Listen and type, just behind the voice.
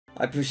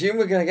I presume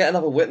we're going to get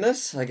another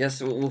witness. I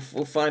guess we'll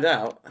find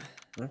out.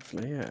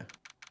 Hopefully, yeah.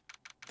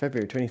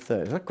 February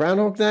 23rd. Is that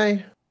Groundhog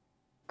Day?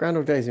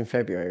 Groundhog Day's in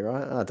February,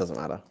 right? Oh, it doesn't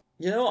matter.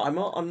 You know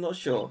what? I'm not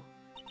sure.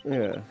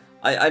 Yeah.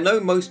 I know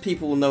most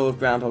people will know of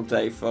Groundhog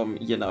Day from,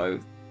 you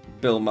know,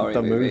 Bill Murray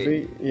The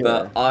movie? Yeah.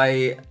 But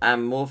I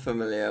am more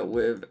familiar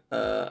with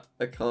a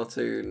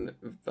cartoon,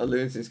 a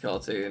Looney Tunes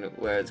cartoon,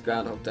 where it's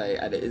Groundhog Day,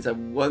 and it is a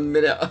 1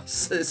 minute.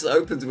 It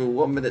opens with a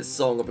 1 minute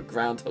song of a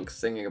groundhog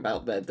singing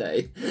about their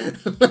day.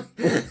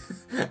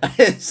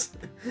 it's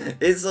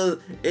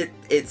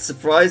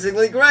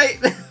surprisingly great.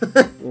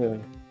 Yeah.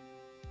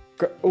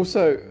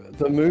 Also,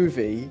 the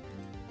movie,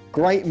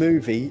 great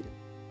movie,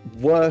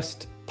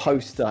 worst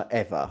poster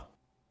ever.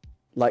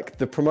 Like,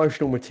 the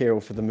promotional material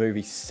for the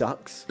movie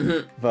sucks,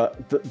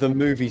 but the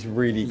movie's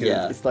really good.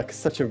 Yeah. It's like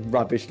such a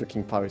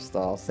rubbish-looking poster.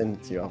 I'll send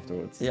it to you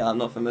afterwards. Yeah, I'm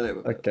not familiar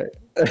with it.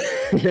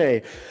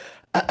 Okay.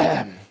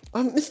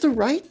 Mr.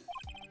 Wright?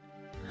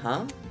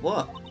 Huh?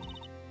 What?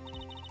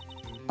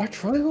 Are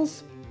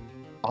trials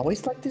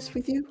always like this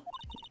with you?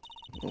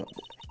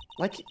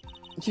 Like,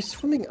 you're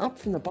swimming up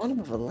from the bottom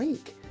of a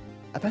lake,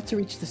 about to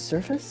reach the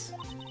surface?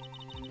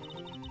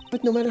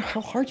 But no matter how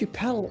hard you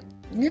paddle,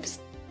 you never...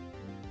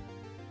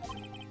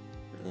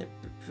 Yeah,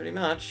 pretty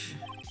much.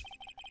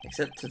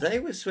 Except today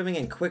we're swimming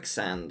in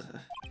quicksand.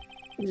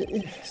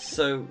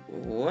 So,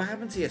 what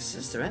happened to your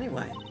sister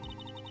anyway?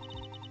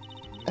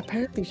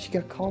 Apparently she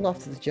got called off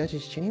to the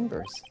judge's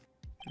chambers.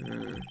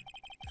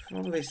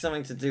 Probably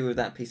something to do with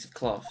that piece of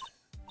cloth.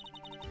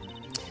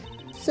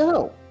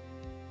 So,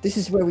 this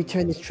is where we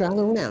turn this trial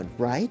around,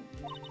 right?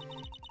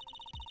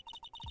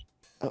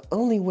 Our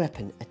only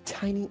weapon, a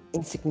tiny,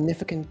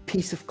 insignificant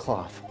piece of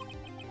cloth.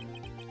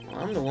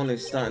 I'm the one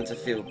who's starting to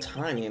feel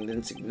tiny and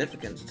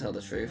insignificant, to tell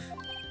the truth.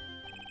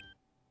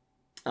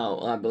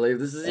 Oh, I believe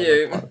this is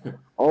you.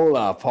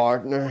 Hola,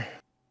 partner.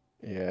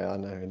 Yeah, I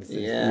know who this is.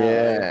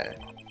 Yeah.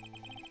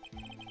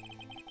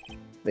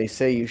 They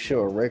say you show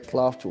a red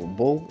cloth to a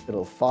bull,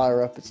 it'll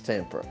fire up its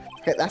temper.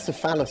 Okay, that's a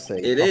fallacy.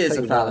 It is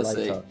a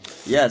fallacy.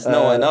 Yes,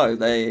 no, I know.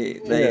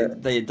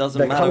 It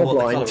doesn't matter what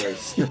the colour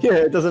is. Yeah,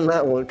 it doesn't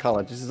matter what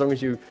colour. Just as long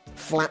as you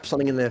flap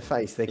something in their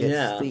face, they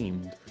get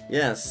steamed.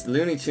 Yes,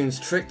 Looney Tunes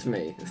tricked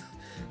me.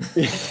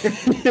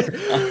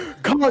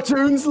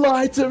 Cartoons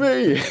lied to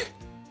me!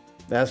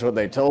 That's what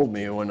they told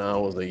me when I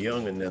was a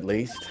young'un, at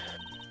least.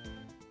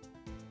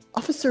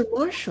 Officer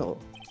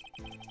Marshall.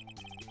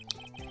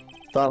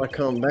 Thought I'd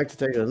come back to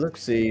take a look,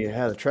 see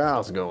how the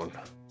trial's going.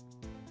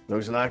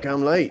 Looks like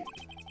I'm late.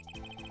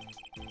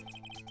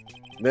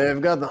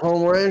 They've got the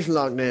home ranch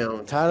locked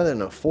down, tighter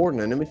than a fort in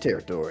enemy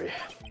territory.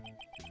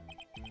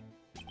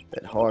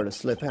 That hard to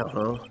slip out,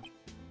 huh?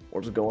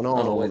 What's going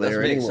on over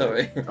there anyway?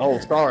 Sorry. Oh,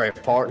 sorry,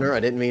 partner.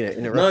 I didn't mean to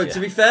interrupt No, you. to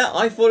be fair,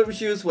 I thought it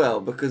was you as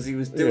well, because he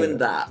was doing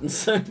that.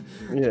 So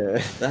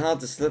yeah. They're hard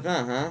to slip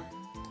out, huh?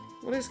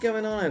 What is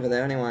going on over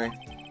there anyway?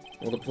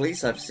 Well, the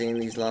police I've seen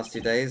these last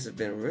 2 days have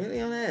been really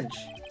on edge.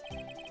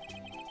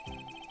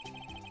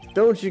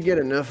 Don't you get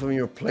enough on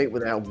your plate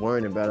without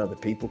worrying about other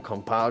people,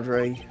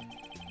 compadre?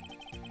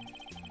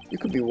 You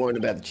could be worrying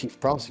about the chief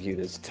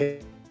prosecutors,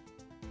 too.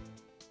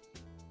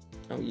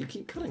 Oh, you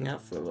keep cutting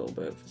out for a little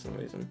bit for some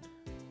reason.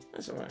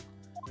 That's alright.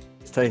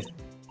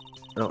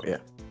 Oh, yeah.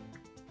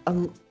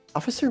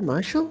 Officer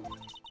Marshall?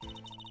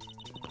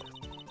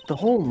 The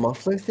whole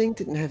muffler thing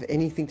didn't have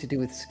anything to do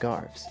with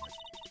scarves.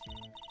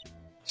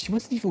 She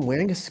wasn't even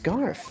wearing a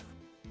scarf.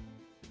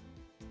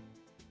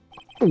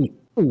 You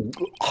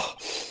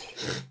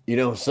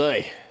don't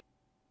say.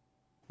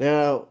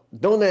 Now,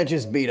 don't that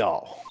just beat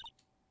all?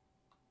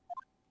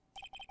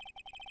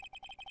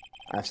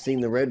 I've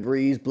seen the red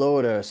breeze blow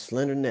at her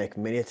slender neck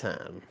many a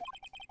time.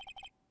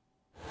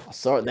 I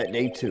saw it that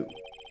day too.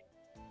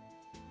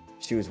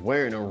 She was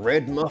wearing a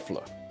red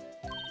muffler.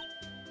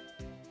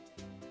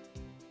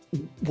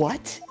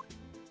 What?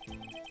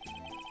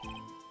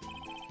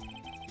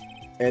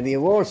 At the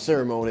awards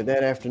ceremony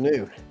that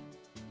afternoon.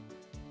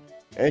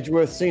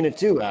 Edgeworth seen it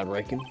too, I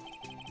reckon.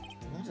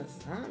 What does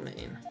that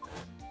mean?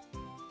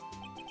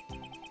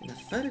 In the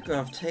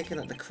photograph taken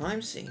at the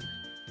crime scene,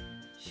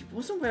 she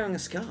wasn't wearing a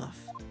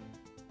scarf.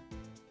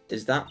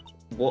 Is that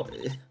what...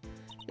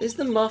 Is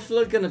the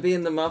muffler gonna be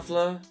in the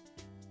muffler?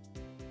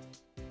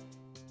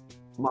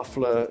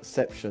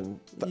 Mufflerception.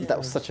 That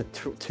was such a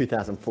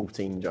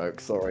 2014 joke,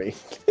 sorry.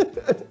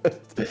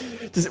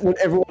 Just when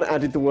everyone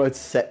added the word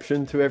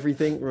 "ception" to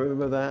everything,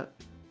 remember that?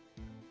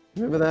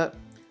 Remember that?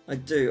 I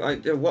do.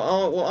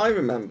 What I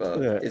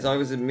remember is I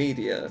was in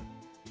media,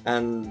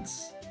 and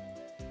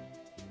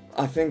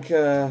I think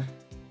the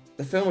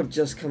film had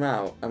just come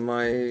out, and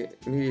my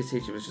media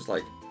teacher was just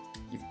like,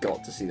 "You've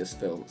got to see this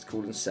film. It's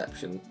called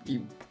Inception.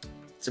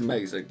 It's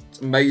amazing. It's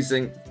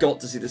amazing. Got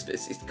to see this.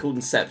 It's called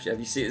Inception. Have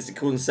you seen it? It's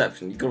called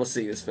Inception. You've got to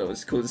see this film.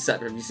 It's called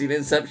Inception. Have you seen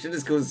Inception?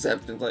 It's called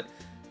Inception." It's like,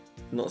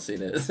 not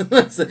seen it.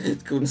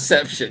 It's called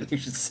Inception. You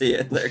should see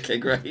it. Like, okay,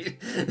 great.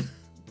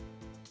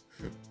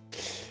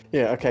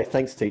 Yeah, okay,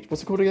 thanks, Teach.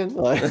 What's it called again?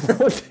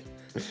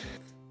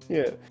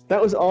 Yeah,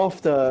 that was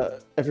after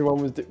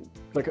everyone was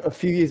Like a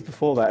few years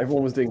before that,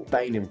 everyone was doing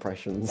Bane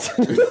impressions.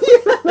 And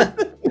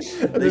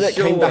then it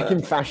came back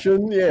in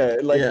fashion. Yeah,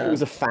 like it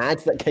was a fad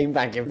that came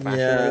back in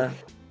fashion.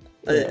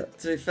 To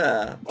be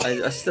fair,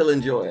 I still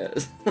enjoy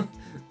it.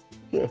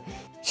 Yeah.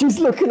 She's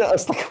looking at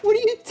us like, what are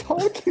you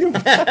talking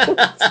about?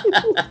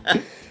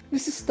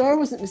 Mrs. Starr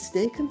wasn't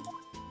mistaken.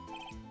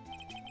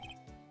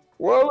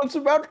 Well, it's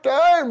about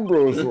time,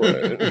 Bruce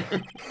Wayne.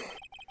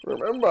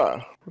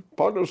 Remember,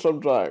 partners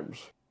sometimes,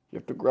 you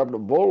have to grab the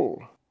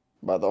bull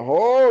by the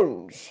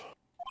horns.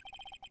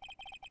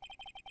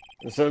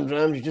 And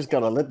sometimes you just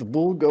gotta let the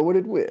bull go when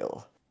it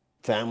will.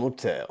 Time will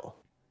tell.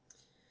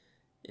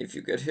 If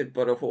you get hit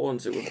by the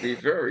horns, it would be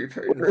very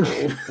painful.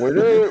 we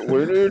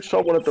need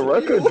someone at the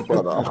wreckage,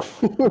 brother.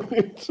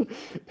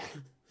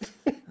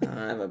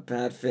 I have a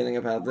bad feeling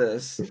about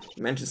this.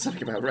 You mentioned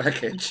something about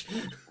wreckage.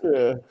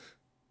 Yeah.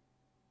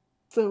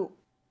 So,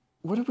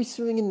 what are we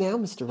swimming in now,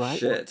 Mr. Wright?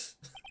 Shit.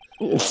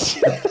 I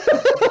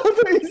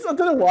don't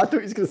know why. I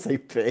thought he was going to say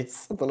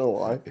piss. I don't know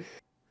why.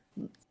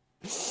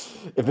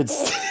 If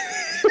it's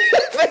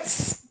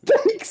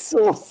steak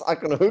sauce, I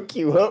can hook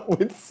you up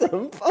with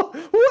some...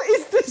 What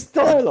is this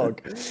dialogue?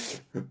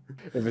 If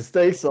it's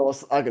steak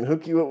sauce, I can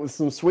hook you up with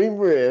some sweet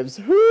ribs.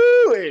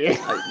 Hooey!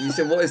 You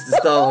said, what is this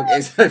dialogue?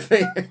 I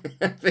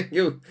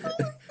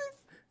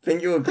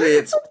think you'll agree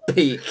it's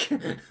peak.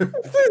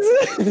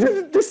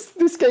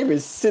 This game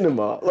is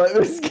cinema. Like,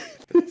 this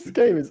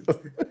game is...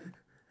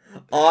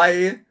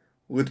 I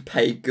would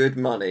pay good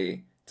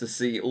money to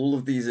see all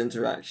of these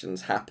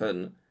interactions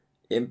happen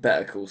in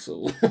Better Call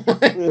Saul.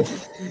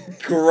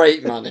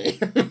 Great money.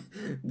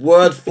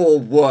 Word for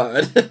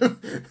word.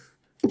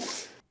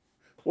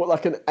 What,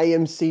 like an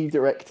AMC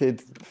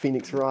directed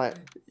Phoenix Wright?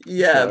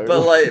 Yeah, show?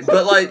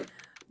 but like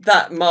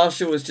that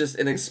Marshall was just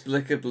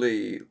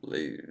inexplicably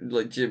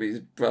like Jimmy's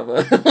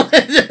brother.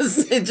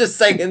 just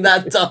saying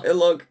that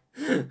dialogue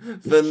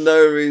for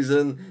no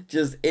reason.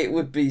 Just it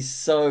would be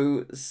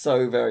so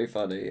very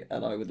funny,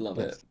 and I would love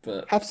it.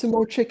 But have some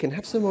more chicken.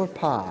 Have some more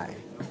pie.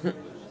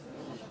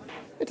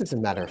 It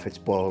doesn't matter if it's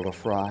boiled or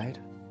fried.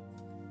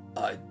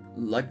 I'd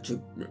like to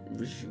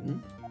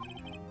resume.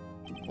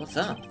 What's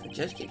up? The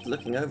judge keeps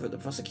looking over the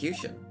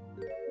prosecution.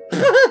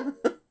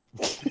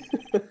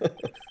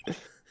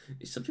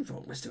 Is something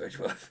wrong, Mr.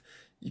 Edgeworth?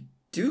 You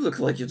do look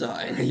like you're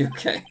dying. Are you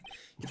okay?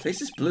 Your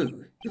face is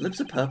blue. Your lips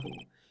are purple.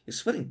 You're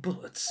sweating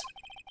bullets.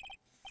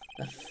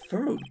 That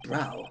furrowed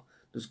brow,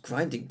 those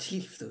grinding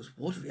teeth, those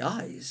watery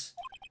eyes.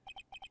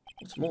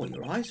 What's more,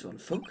 your eyes are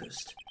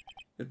unfocused.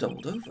 You're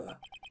doubled over.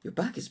 Your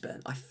back is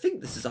bent. I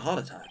think this is a heart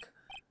attack.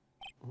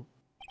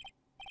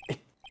 It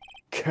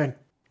can't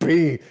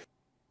be.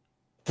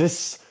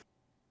 This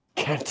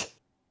can't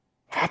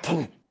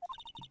happen.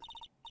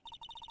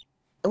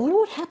 I wonder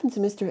what happened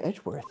to Mr.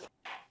 Edgeworth.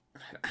 I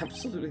have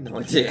absolutely no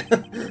idea.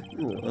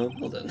 Well,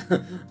 hold on.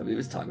 I believe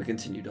it's time we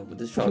continued on with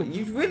this trial.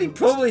 You really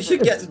probably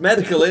should get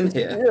medical in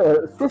here. Yeah,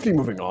 swiftly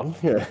moving on.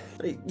 Yeah.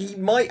 He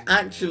might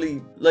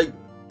actually,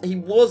 he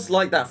was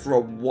like that for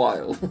a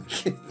while.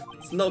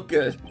 It's not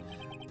good.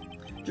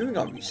 During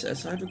our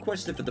recess, I had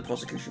requested that the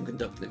prosecution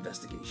conduct an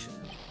investigation.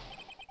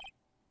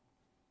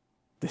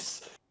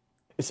 This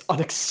is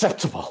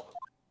unacceptable.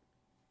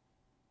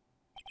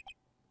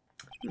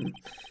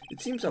 It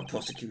seems our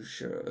prosecutor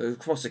is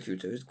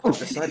quite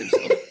beside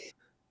himself.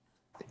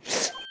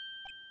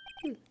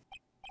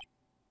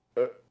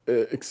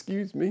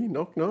 Excuse me,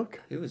 knock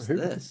knock. Who is Who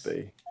this? Could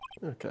it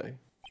be? Okay.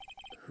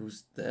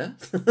 Who's there?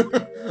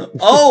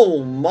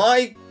 Oh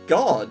my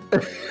god!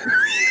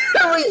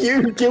 Who are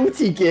you,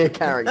 Guilty Gear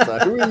character?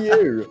 Who are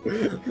you?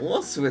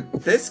 What's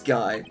with this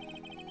guy?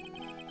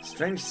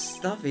 Strange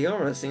stuffy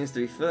aura seems to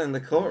be filling the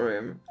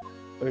courtroom.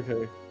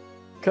 Okay.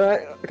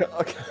 Can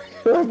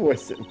I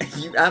voice him?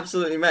 You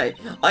absolutely may.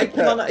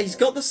 He's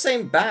got the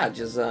same badge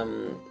as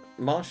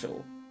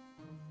Marshall.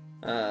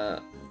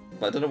 But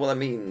I don't know what that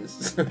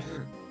means.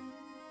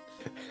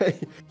 Hey,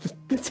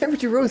 the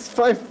temperature rose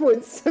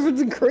 5.7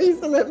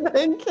 degrees and that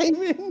man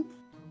came in.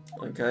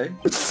 Okay.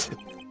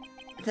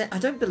 I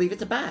don't believe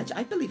it's a badge.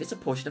 I believe it's a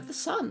portion of the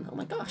sun. Oh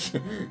my gosh.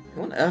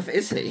 Who on earth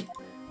is he?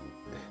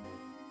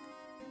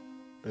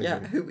 Okay. Yeah,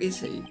 who is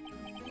he?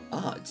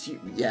 Ah, it's you.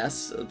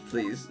 Yes,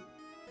 please.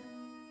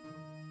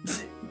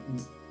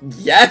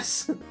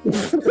 Yes! I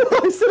said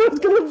I was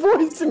going to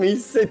voice him. He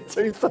said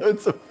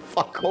 2/3 of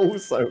fuck all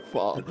so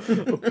far.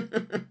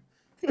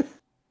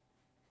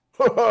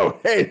 Oh,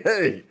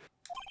 hey.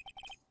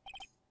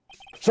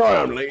 Sorry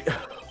I'm late.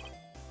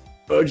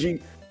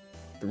 Urgy,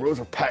 the roads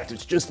are packed.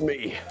 It's just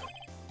me.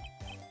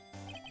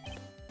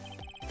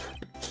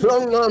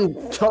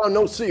 Long time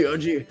no see,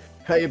 Urgy.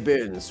 How you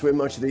been? Swim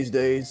much these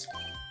days?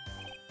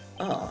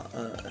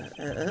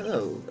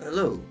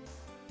 Hello.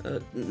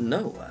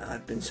 No,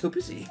 I've been so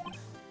busy.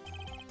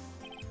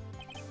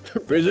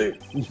 Busy?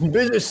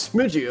 Busy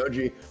smidgy,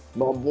 Urgy.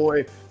 My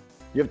boy,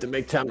 you have to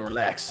make time to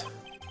relax.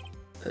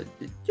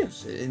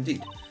 Yes,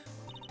 indeed.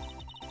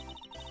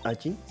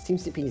 Urgy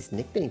seems to be his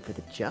nickname for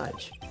the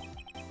judge.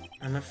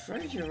 I'm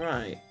afraid you're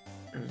right.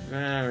 I'm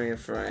very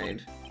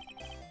afraid.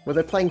 Well,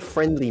 they're playing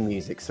friendly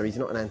music, so he's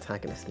not an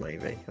antagonist,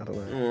 maybe. I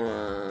don't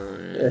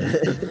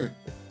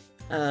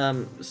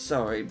know.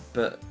 Sorry,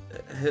 but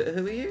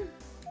who are you?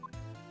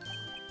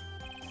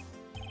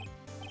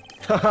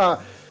 Haha.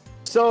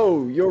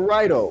 So, you're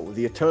Wright,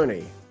 the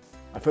attorney.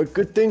 I've heard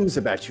good things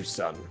about you,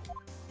 son.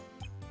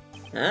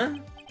 Huh?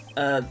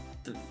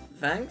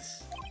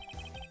 Thanks?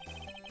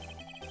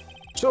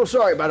 So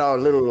sorry about our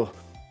little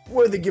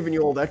worthy giving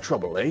you all that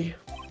trouble, eh?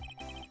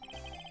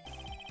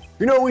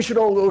 You know, we should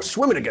all go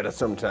swimming together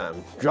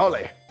sometime.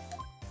 Jolly.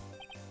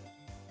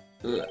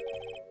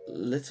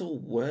 Little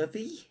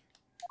Worthy?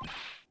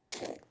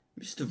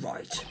 Mr.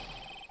 Wright,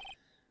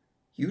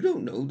 you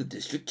don't know the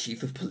district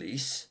chief of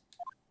police?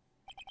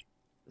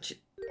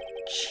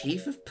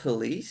 Chief of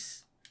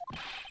police?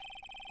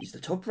 He's the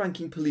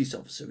top-ranking police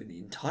officer in the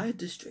entire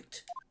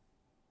district.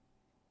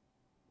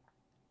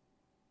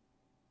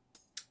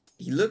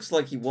 He looks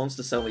like he wants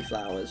to sell me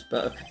flowers,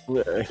 but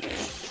okay.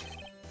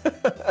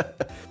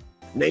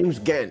 Name's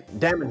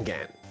Damon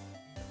Gann.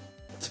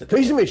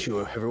 Pleased to meet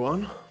you,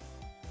 everyone.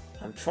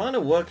 I'm trying to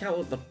work out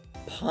what the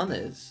pun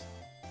is.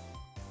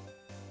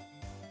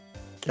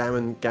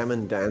 Gammon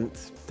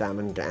Gant,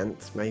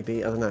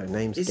 maybe? I don't know,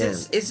 name's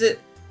Gant. Is it...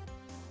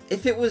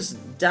 If it was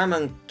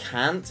Damon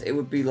Cant, it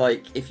would be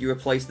like, if you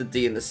replace the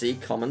D and the C,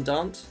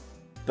 Commandant.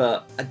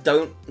 But I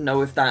don't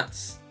know if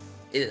that's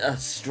a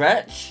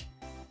stretch.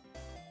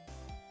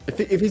 If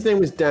his name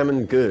was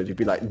Damon Good, he'd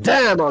be like,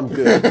 damn, I'm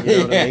good. You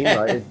know what I mean?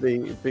 Like,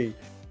 it'd be...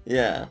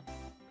 Yeah.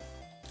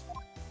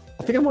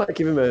 I think I might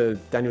give him a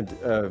Daniel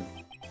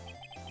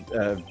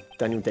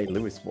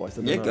Day-Lewis voice.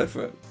 I don't know. Go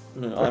for it.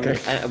 No, okay.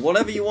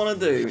 Whatever you want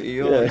to do,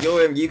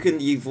 you're him.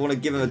 You want to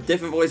give him a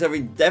different voice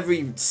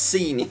every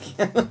scene.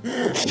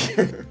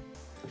 That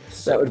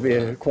would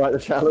be quite a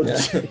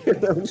challenge.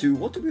 Yeah. To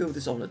what do we owe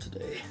this honor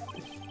today?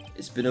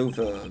 It's been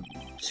over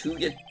 2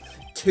 years.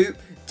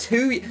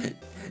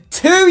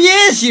 2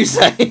 years, you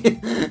say?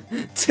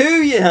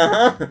 2 years,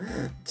 huh?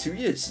 2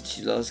 years since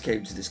you last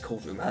came to this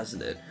courtroom,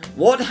 hasn't it?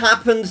 What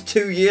happened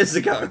 2 years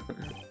ago?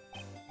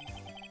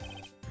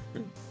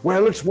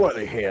 Well, it's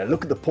Worthy here.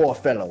 Look at the poor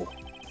fellow.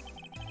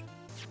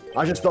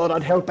 I just thought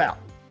I'd help out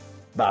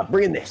by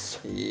bringing this.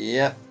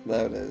 Yep,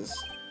 there it is.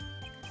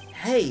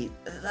 Hey,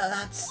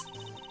 that's...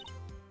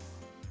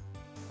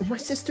 My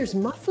sister's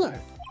muffler.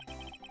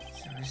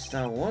 So I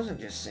still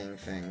wasn't just seeing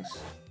things.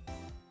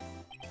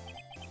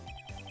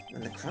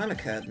 When the crime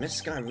occurred, Miss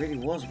Sky really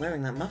was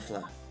wearing that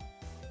muffler.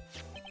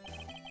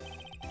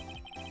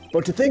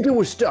 But to think it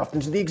was stuffed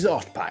into the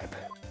exhaust pipe.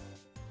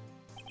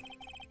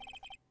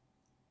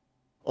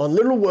 On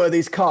little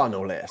Worthy's car,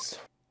 no less.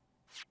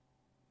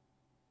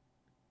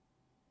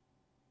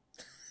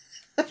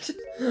 I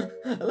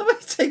love how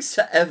it takes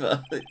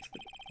forever.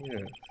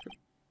 Yeah.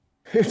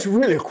 It's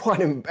really quite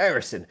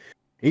embarrassing,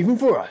 even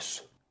for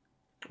us.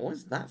 What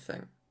is that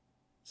thing?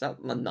 Is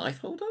that my knife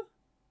holder?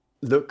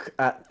 Look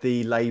at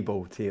the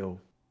label, Teal.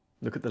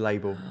 Look at the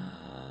label.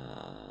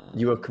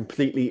 You are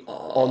completely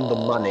on the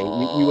money.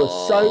 You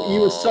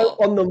were so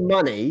on the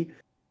money.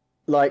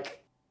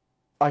 Like,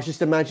 I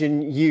just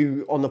imagine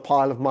you on the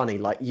pile of money,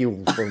 like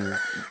you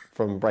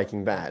from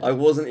Breaking Bad. I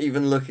wasn't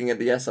even looking at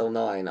the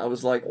SL9. I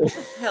was like, what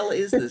the hell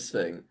is this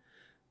thing?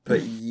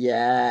 But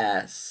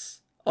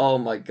yes. Oh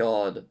my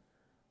god.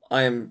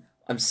 I'm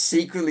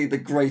secretly the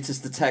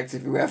greatest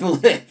detective who ever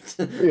lived.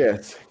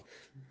 Yes.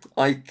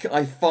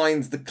 I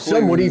find the clues.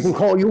 Some would even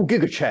call you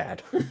Giga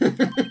Chad.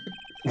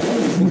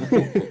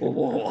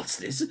 What's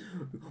this?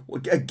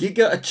 A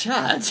Giga a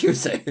Chad, you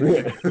say?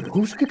 Yeah.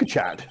 Who's Giga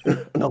Chad?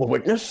 Another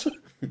witness?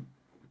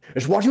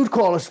 It's what you'd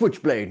call a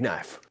switchblade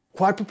knife.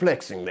 Quite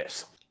perplexing,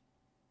 this.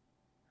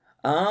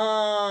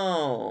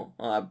 Oh,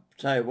 I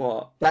tell you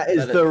what. That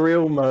is the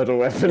real murder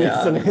weapon,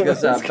 isn't it?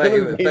 Because I bet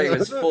it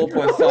was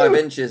 4.5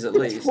 inches at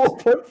least.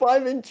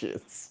 4.5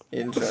 inches.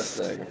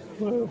 Interesting.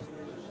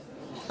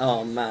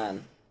 Oh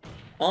man,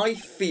 I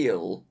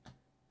feel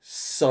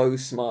so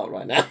smart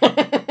right now.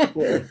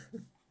 Yeah.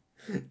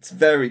 It's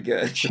very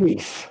good.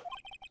 Chief,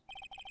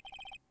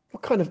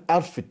 what kind of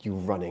outfit you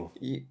running?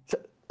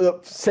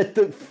 Set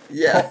the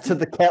pot to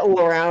the kettle,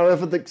 or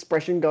however the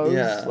expression goes.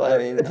 Yeah, like, I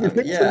mean, have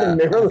you looked in the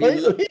mirror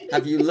lately?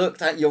 Have you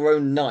looked at your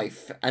own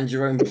knife and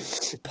your own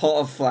pot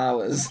of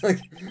flowers?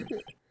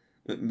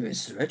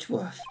 Mr.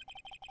 Edgeworth.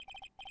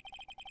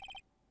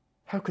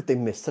 How could they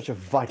miss such a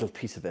vital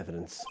piece of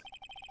evidence?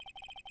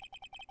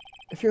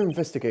 If your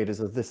investigators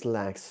are this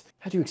lax,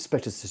 how do you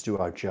expect us to do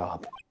our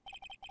job?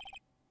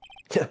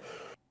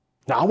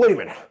 Now, wait a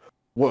minute.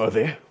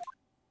 Worthy.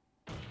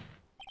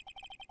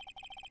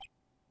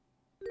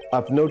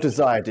 I've no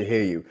desire to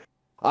hear you.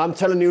 I'm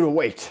telling you to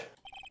wait.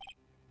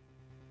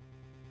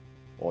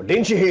 Or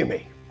didn't you hear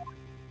me?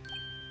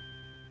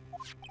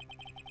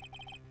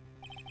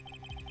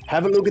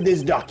 Have a look at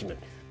this document,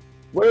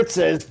 where it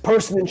says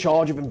person in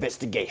charge of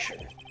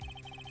investigation.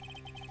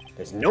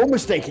 There's no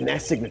mistaking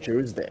that signature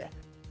is there.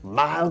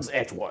 Miles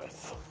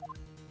Edgeworth.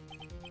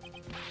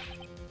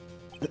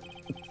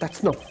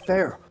 That's not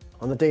fair.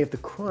 On the day of the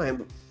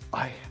crime,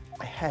 I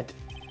had...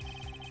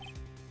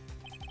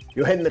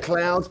 You're heading the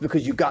clouds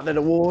because you got that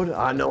award?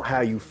 I know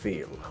how you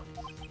feel.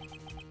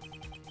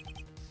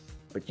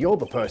 But you're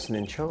the person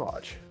in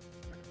charge.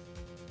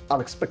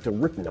 I'll expect a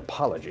written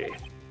apology.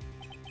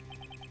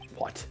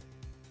 What?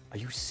 Are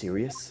you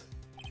serious?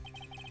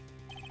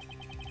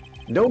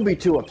 Don't be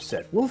too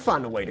upset. We'll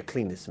find a way to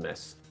clean this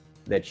mess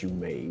that you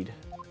made.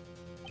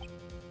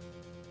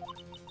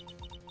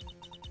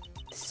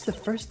 This is the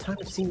first time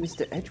I've seen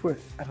Mr.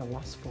 Edgeworth at a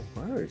loss for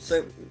words.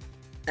 So,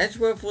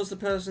 Edgeworth was the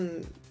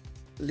person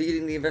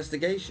leading the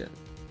investigation.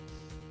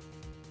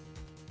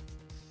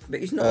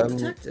 But he's not a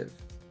detective.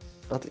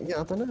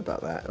 Yeah, I don't know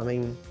about that. I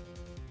mean...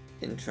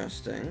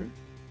 Interesting.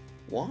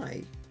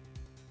 Why?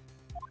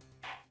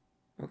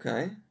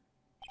 Okay.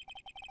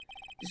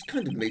 This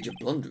kind of major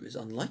blunder is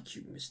unlike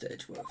you, Mr.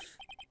 Edgeworth.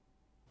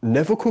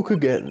 Never cook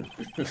again.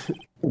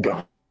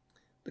 Go.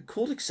 The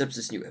court accepts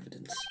this new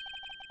evidence,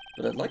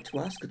 but I'd like to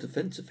ask the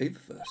defense a favor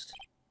first.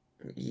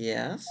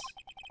 Yes?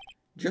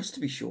 Just to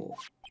be sure,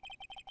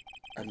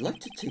 I'd like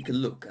to take a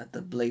look at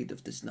the blade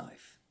of this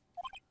knife.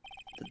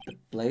 The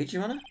blade,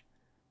 Your Honor?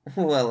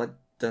 Well, I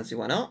don't see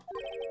why not.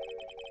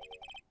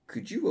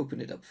 Could you open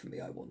it up for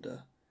me, I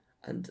wonder?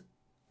 And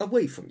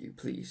away from you,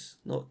 please.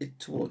 Not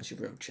towards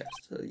your own chest.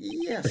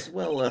 Yes,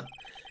 well, I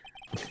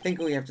think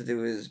all you have to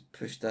do is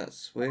push that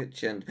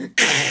switch and...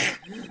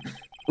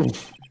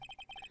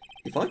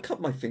 If I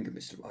cut my finger,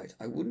 Mr. Wright,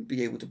 I wouldn't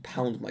be able to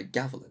pound my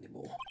gavel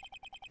anymore.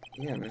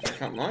 Yeah, but if I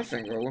cut my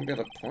finger, I wouldn't be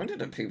able to point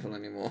it at people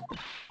anymore.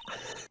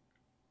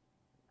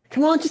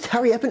 Come on, just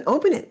hurry up and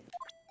open it.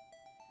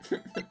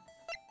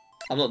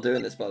 I'm not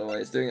doing this, by the way.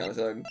 It's doing it on its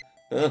own.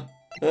 Oh,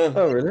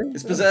 really?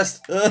 It's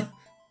possessed.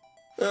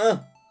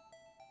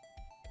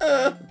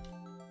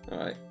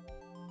 Alright.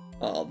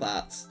 Oh,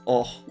 that's...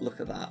 Oh, look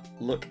at that.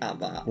 Look at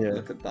that. Yeah.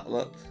 Look at that.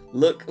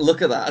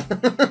 Look at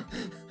that.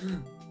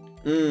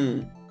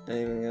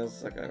 Anything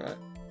else? Okay, right.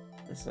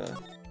 So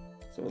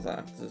what's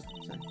that?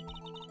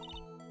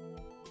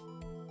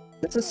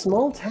 There's a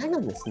small tag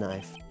on this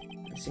knife.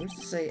 It seems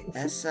to say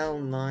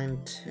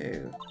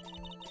SL92.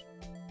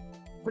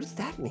 What does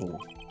that mean?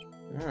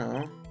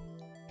 Well,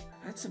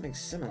 I've had something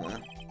similar.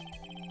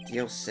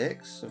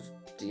 DL6 of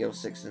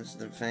DL6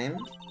 incident fame.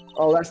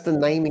 Oh, that's the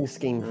naming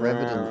scheme for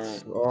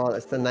evidence. Right. Oh,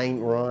 that's the name,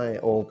 right,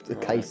 or the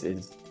Right.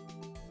 cases.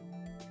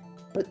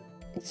 But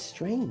it's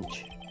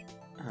strange.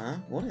 Huh?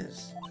 What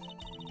is?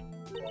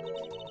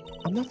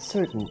 I'm not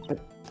certain, but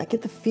I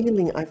get the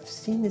feeling I've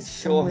seen this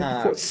Sure somewhere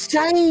have. before.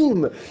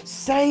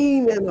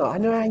 Same, Emma. I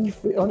know how you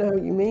feel. I know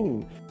what you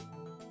mean.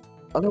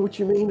 I know what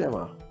you mean,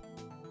 Emma.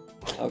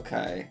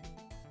 Okay.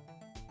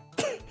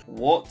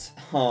 What?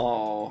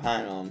 Oh,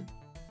 hang on.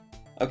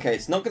 Okay,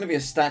 it's not going to be a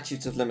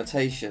statute of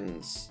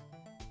limitations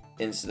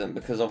incident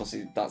because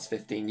obviously that's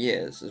 15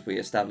 years as we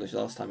established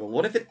last time. But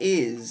what if it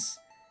is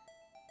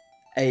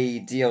a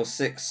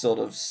DL6 sort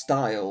of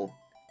style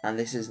and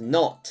this is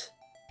not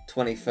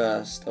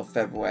 21st of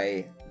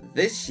February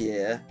this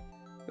year,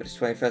 but it's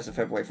 21st of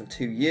February from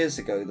 2 years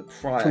ago, the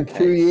prior From case.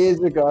 2 years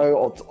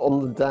ago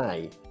on the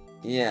day.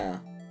 Yeah.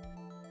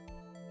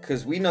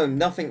 Because we know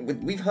nothing.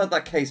 We've heard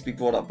that case be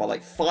brought up by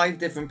like 5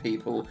 different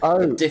people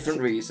for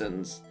different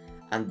reasons,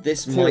 and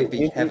this might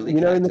be heavily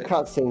You know, in the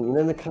connected. cutscene. You know,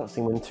 in the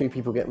cutscene when 2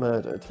 people get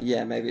murdered.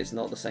 Yeah, maybe it's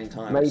not the same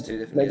time. Maybe It's 2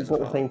 different maybe years it's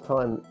not apart. the same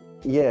time.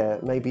 Yeah,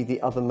 maybe the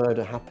other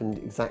murder happened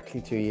exactly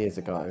 2 years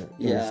ago. In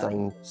Yeah, the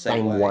same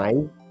same way.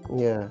 way.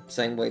 Yeah.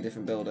 Same way,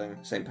 different building,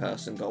 same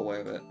person got away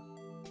with it.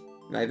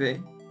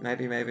 Maybe.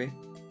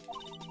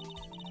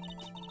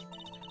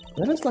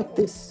 Letters like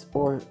this,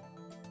 or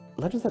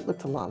letters that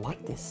looked a lot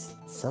like this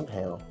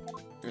somehow.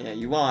 Yeah,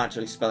 you are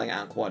actually spelling it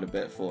out quite a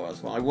bit for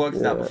us. Well, I worked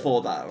it out Yeah.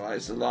 before that, right?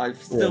 So I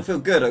still feel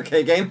good,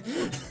 okay, game?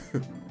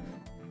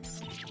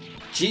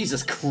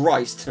 Jesus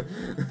Christ.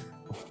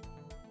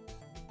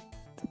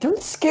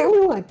 Don't scare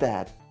me like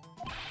that.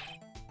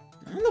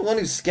 I'm the one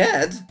who's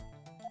scared.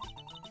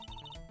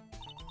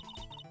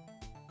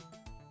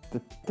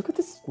 Look at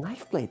this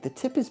knife blade. The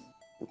tip is...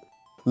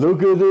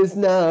 Look at this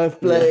knife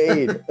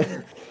blade.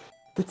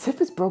 The tip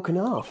is broken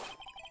off.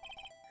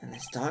 And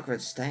this dark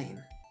red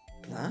stain.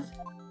 Blood?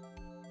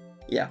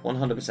 Yeah,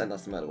 100%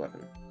 that's the murder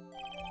weapon.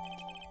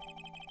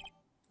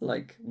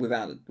 Like,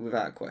 without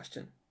a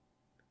question.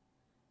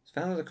 It's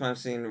found at the crime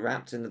scene,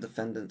 wrapped in the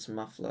defendant's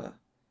muffler.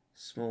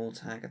 Small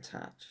tag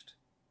attached.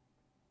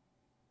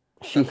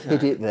 She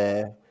hid it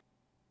there.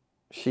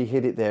 She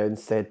hid it there and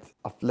said,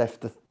 "I've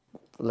left it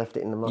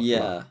in the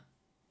muffler."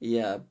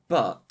 Yeah,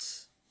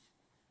 but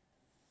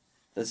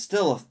there's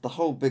still the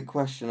whole big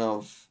question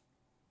of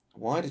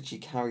why did she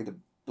carry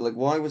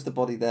why was the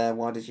body there?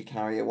 Why did she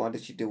carry it? Why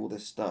did she do all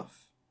this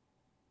stuff?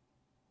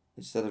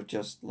 Instead of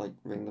just, like,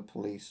 ring the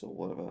police or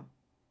whatever.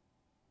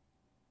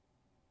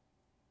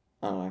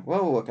 I don't know.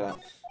 Well, we'll work it out.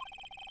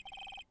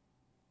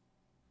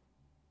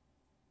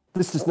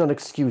 This does not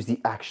excuse the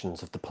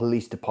actions of the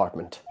police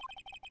department.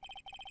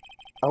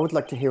 I would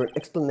like to hear an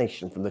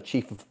explanation from the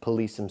chief of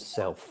police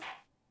himself.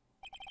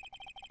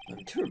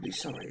 I'm terribly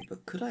sorry,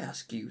 but could I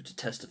ask you to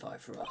testify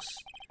for us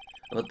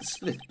about the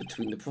split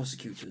between the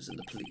prosecutors and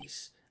the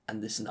police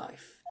and this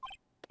knife?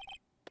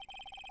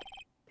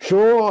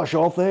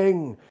 Sure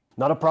thing.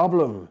 Not a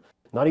problem.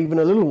 Not even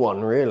a little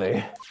one,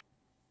 really.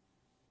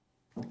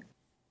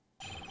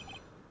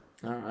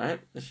 Alright,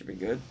 this should be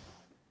good.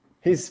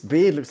 His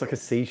beard looks like a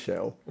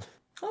seashell.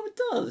 Oh, it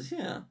does,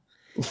 yeah.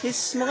 His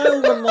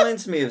smile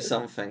reminds me of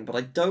something, but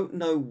I don't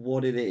know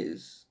what it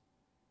is.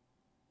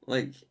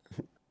 Like...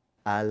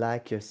 I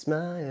like your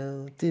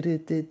smile.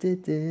 It's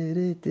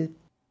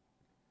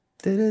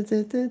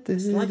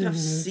like I've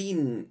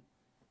seen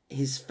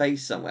his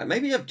face somewhere.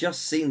 Maybe I've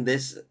just seen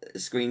this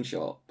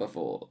screenshot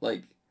before.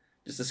 Like,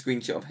 just a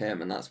screenshot of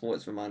him, and that's what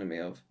it's reminding me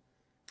of.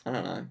 I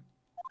don't know.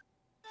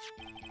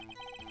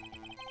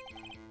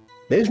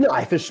 This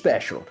knife is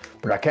special,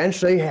 but I can't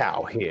say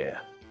how here.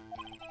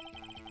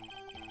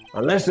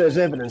 Unless there's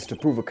evidence to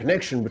prove a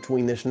connection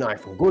between this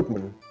knife and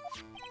Goodman.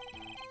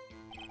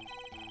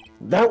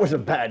 That was a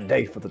bad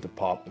day for the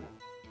department.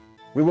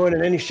 We weren't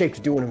in any shape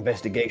to do an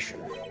investigation.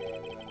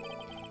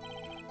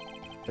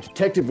 A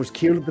detective was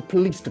killed at the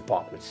police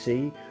department,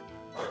 see?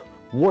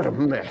 What a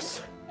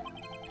mess.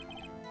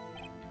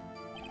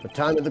 The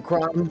time of the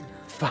crime,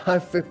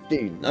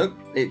 5:15. Nope,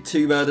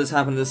 2 murders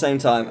happened at the same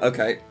time.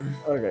 Okay.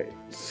 Okay,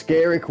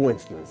 scary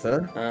coincidence,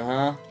 huh?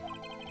 Uh-huh.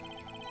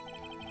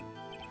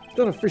 It's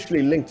not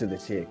officially linked to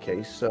this here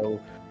case,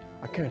 so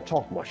I can't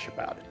talk much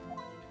about it.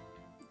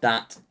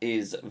 That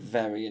is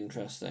very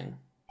interesting.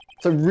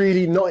 So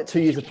really, not 2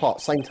 years apart,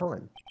 same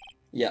time?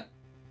 Yeah.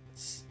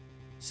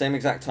 Same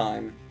exact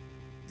time.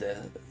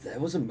 There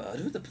was a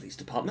murder at the police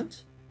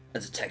department? A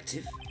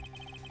detective?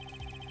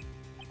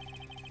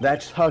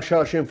 That's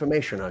hush-hush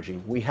information, Archie.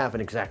 We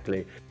haven't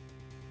exactly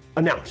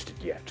announced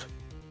it yet.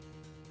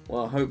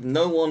 Well, I hope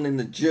no one in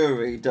the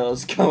jury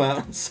does go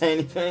out and say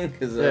anything,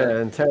 because... yeah,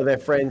 and tell their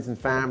friends and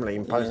family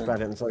and post about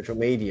it on social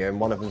media, and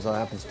one of them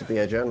happens to be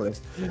a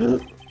journalist.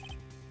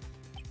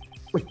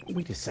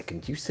 Wait a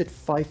second, you said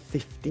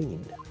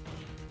 5:15.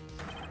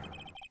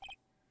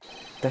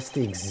 That's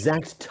the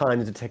exact time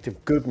the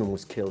Detective Goodman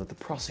was killed at the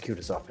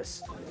prosecutor's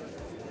office.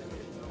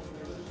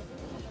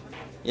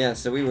 Yeah,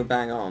 so we were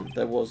bang on.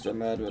 There was a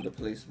murder at the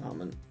police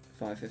department.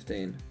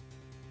 5:15.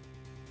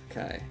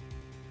 Okay.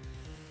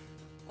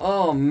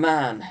 Oh,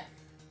 man.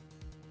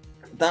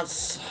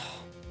 That's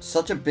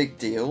such a big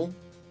deal.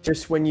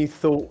 Just when you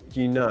thought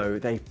you know,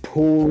 they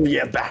pull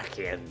you back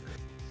in.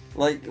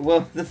 Like,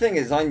 well, the thing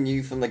is, I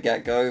knew from the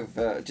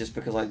get-go, just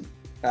because I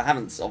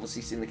haven't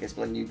obviously seen the case,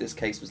 but I knew this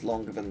case was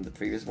longer than the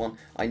previous one.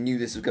 I knew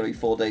this was going to be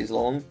 4 days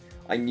long.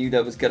 I knew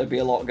there was going to be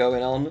a lot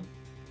going on.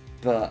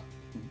 But,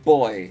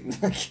 boy,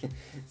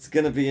 it's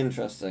going to be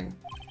interesting.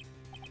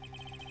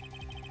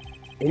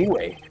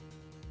 Anyway,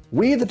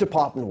 we, the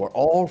department, were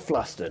all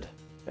flustered,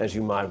 as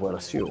you might well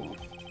assume.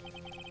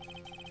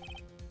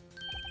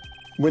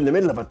 We're in the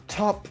middle of a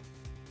top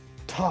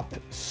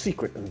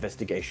secret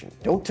investigation.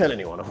 Don't tell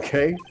anyone,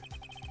 okay?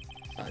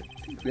 I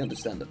think we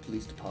understand the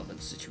police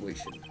department's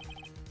situation.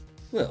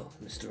 Well,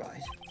 Mr.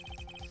 Wright,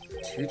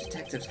 2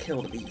 detectives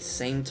killed at the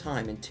same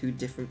time in 2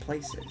 different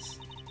places.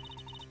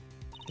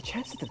 The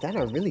chances of that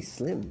are really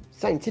slim,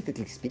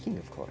 scientifically speaking,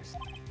 of course.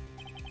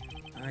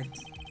 I'd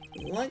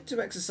like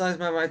to exercise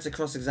my right to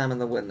cross-examine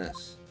the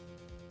witness.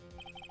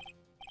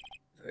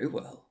 Very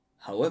well.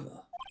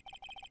 However,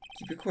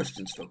 keep your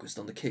questions focused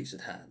on the case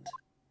at hand.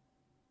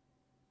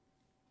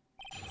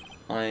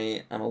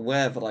 I am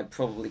aware that I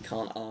probably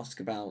can't ask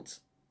about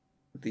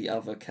the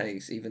other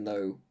case, even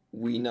though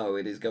we know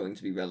it is going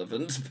to be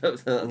relevant,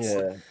 but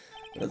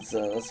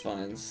that's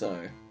fine,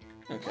 so,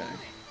 okay.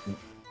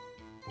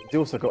 He's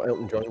also got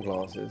Elton John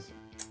glasses.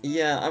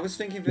 Yeah, I was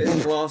thinking that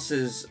his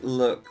glasses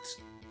looked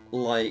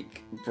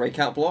like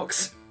breakout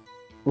blocks.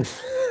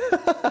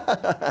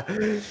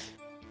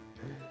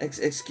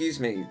 Excuse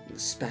me,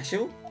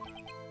 special?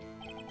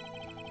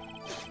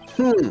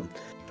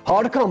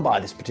 Hard to come by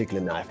this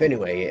particular knife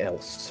anyway,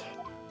 else.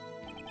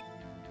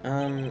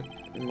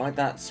 Might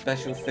that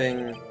special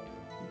thing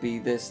be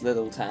this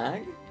little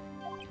tag?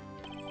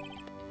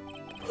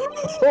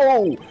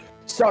 Oh!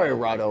 Sorry,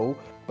 Rado,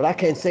 but I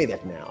can't say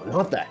that now.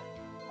 Not that.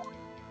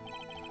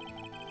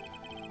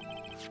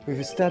 We've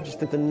established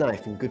that the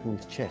knife in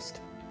Goodman's chest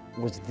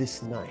was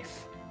this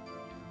knife.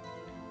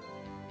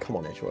 Come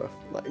on, Edgeworth.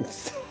 Like,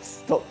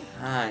 stop.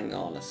 Hang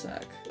on a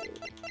sec.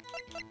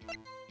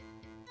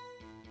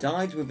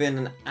 Died within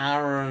an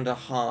hour and a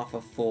half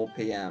of 4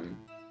 PM.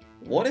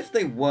 What if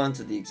they weren't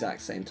at the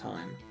exact same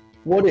time?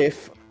 What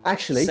if,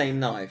 actually... Same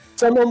knife.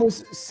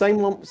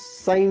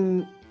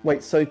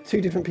 Wait, so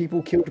 2 different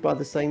people killed by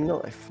the same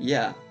knife?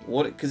 Yeah.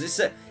 What? Because it's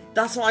a...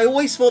 That's why I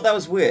always thought that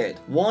was weird.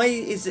 Why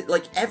is it,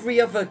 like,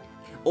 every other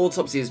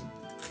autopsy is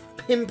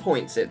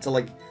pinpoints it to,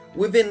 like,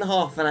 within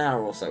half an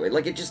hour or so.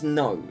 It just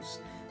knows.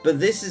 But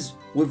this is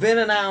within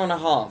an hour and a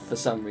half for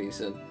some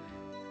reason.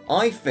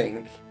 I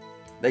think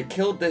they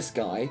killed this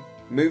guy,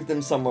 moved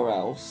him somewhere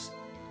else,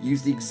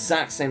 used the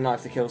exact same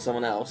knife to kill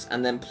someone else,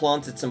 and then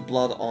planted some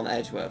blood on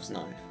Edgeworth's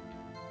knife.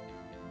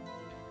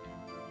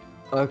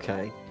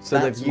 Okay, so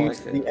That's they've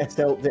used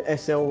the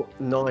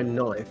SL9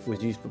 knife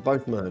was used for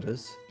both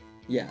murders.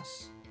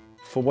 Yes.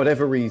 For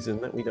whatever reason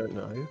that we don't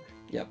know.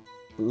 Yep.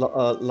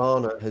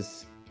 Lana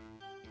has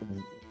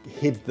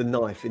hid the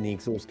knife in the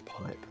exhaust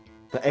pipe.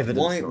 The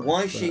evidence knife.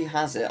 Why she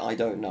has it, I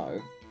don't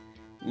know.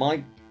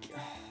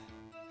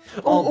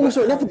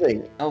 Also, another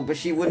thing. Oh, but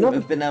she wouldn't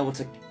have been able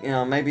to... You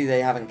know, maybe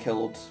they haven't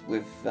killed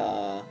with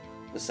the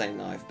same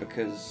knife,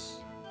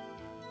 because...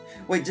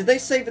 Wait, did they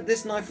say that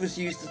this knife was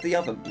used as the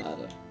other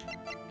murder?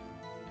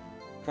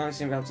 The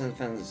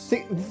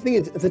thing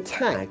is, the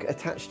tag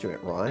attached to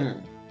it, right?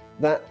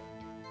 That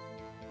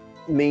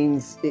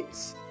means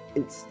it's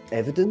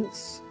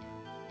evidence.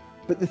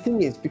 But the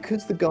thing is,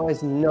 because the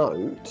guy's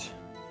note...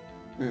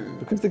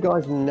 Because the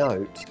guy's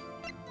note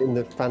in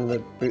the fan of the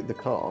boot of the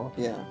car...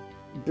 Yeah.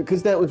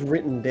 Because that was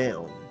written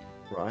down,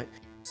 right?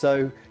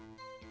 So,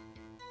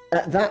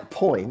 at that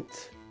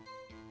point,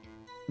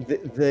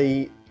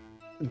 this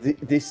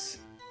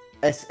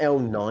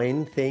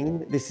SL9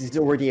 thing, this is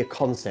already a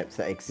concept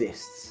that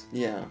exists.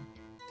 Yeah.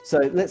 So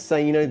let's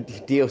say, you know,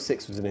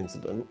 DL6 was an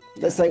incident.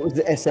 Yeah. Let's say it was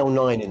the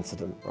SL9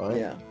 incident, right?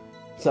 Yeah.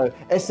 So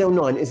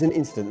SL9 is an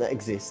incident that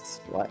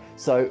exists, right?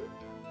 So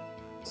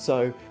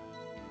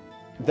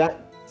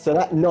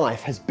that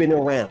knife has been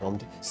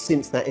around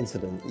since that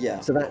incident. Yeah.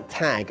 So that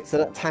tag's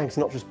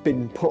not just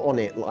been put on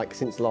it like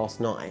since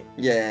last night.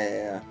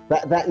 Yeah.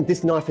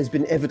 This knife has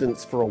been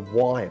evidence for a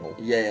while.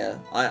 Yeah.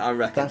 I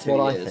reckon that's 2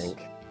 what years. I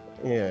think.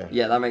 Yeah.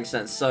 Yeah, that makes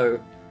sense.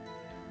 So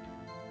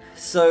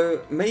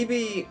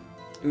maybe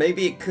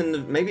it couldn't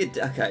have.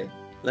 Okay.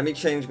 Let me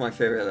change my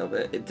theory a little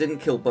bit. It didn't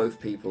kill both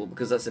people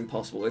because that's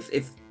impossible.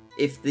 If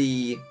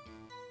the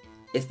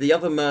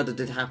other murder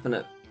did happen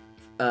at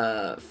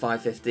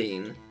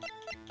 5:15.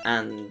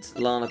 And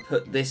Lana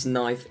put this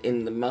knife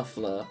in the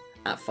muffler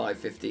at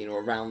 5:15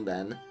 or around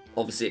then.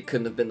 Obviously, it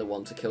couldn't have been the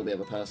one to kill the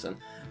other person.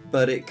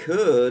 But it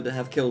could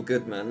have killed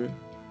Goodman,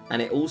 and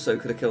it also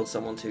could have killed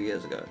someone 2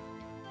 years ago.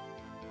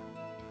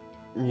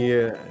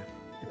 Yeah.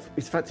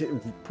 In fact, it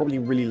probably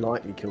really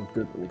likely killed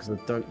Goodman, because I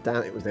don't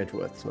doubt it was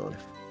Edgeworth's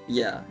knife.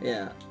 Yeah.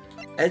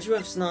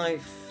 Edgeworth's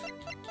knife...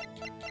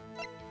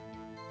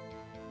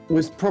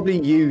 was probably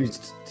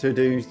used to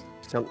do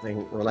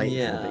something related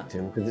to the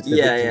victim, because it's the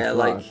victim's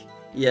blood.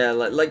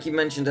 Like you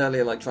mentioned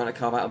earlier, like trying to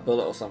carve out a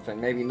bullet or something.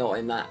 Maybe not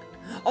in that.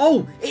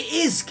 Oh, it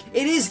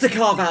is to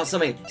carve out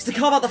something. It's to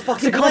carve out the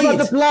fucking blade. Carve out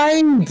the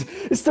blade.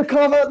 It's to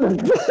carve out the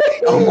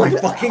blade. Oh my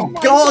fucking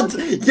god!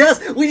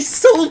 Yes, we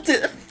solved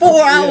it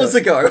 4 hours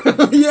ago.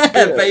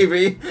 Yeah,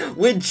 baby,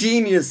 we're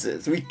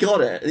geniuses. We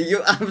got it.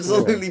 You're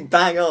absolutely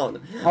bang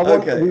on.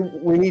 Okay,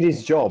 we need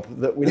his job.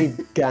 We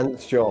need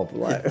Gant's job.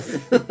 Like.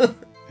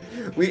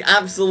 We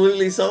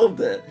absolutely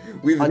solved it.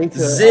 We've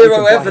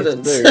zero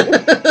evidence.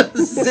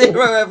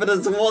 Zero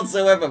evidence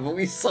whatsoever, but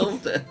we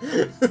solved it.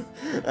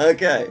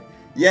 Okay.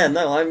 Yeah,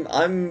 no,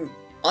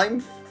 I'm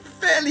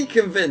fairly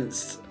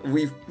convinced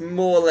we've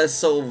more or less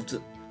solved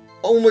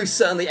almost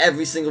certainly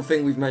every single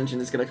thing we've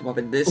mentioned is going to come up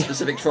in this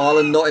specific trial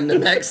and not in the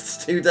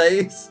next 2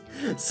 days.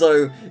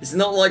 So it's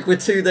not like we're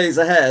 2 days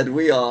ahead.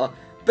 We are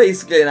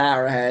basically an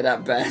hour ahead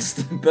at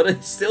best, but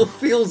it still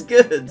feels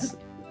good.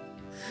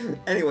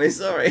 Anyway,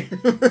 sorry.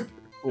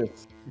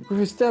 Yes.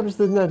 We've established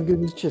that the knife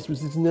in his chest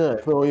was his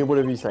knife. Well,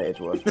 whatever you say,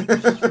 Edgeworth.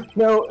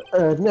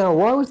 Now,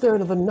 why was there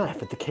another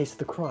knife at the case of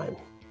the crime?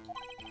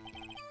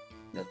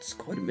 That's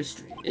quite a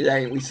mystery. It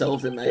ain't. We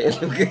solved it, mate.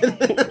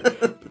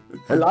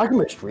 I like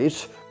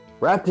mysteries.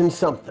 Wrapped in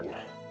something.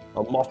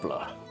 A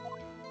muffler.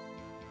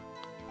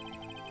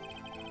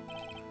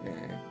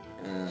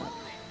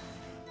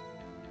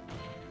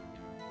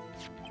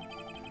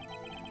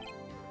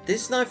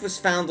 This knife was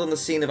found on the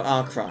scene of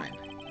our crime.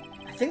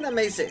 I think that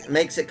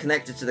makes it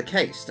connected to the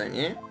case, don't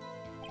you?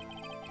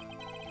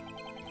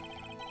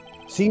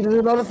 See, there's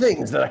a lot of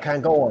things that I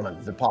can't go on in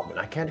the department.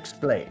 I can't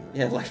explain.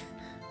 Yeah, like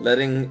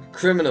letting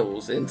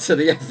criminals into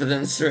the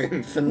evidence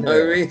room for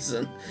no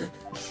reason.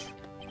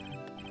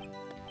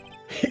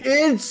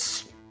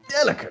 It's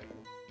delicate,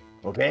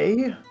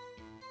 okay?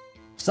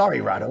 Sorry,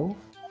 Rado.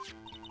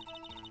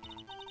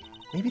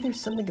 Maybe there's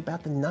something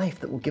about the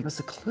knife that will give us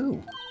a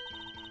clue.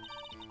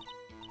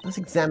 Let's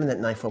examine that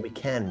knife while we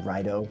can,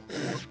 Rado.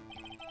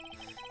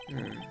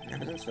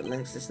 Evidence that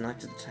links this knife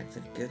to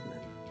Detective Goodman.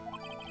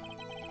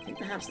 I think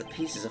perhaps the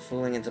pieces are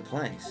falling into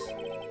place.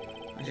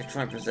 I should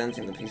try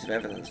presenting the piece of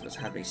evidence that's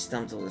had me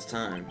stumped all this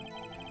time.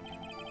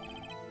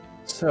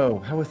 So,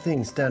 how are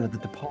things down at the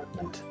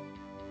department?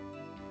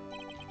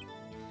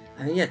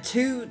 I mean, yeah,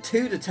 two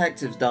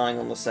detectives dying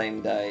on the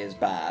same day is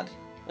bad.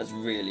 That's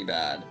really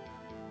bad.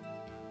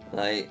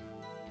 Like,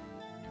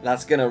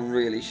 that's gonna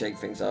really shake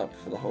things up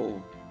for the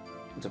whole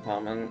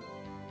department.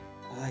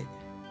 Like,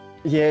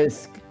 yeah,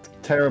 it's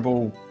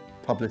terrible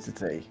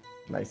publicity,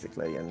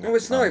 basically. And no,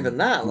 it's not even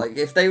that. Like,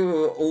 if they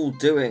were all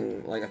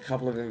doing like a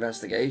couple of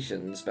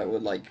investigations that were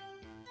like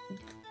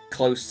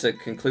close to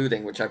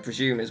concluding, which I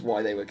presume is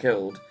why they were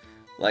killed,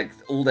 like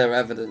all their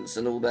evidence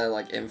and all their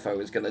like info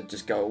is gonna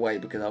just go away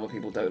because other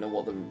people don't know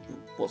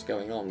what's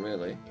going on,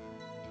 really.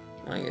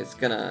 Like, it's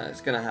gonna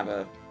have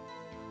a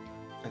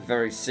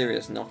very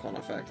serious knock-on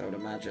effect, I would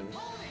imagine.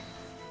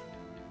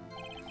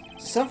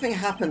 Something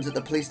happened at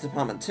the police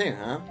department too,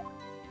 huh?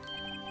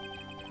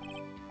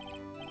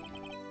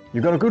 You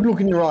got a good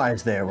look in your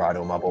eyes there,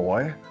 Rado, my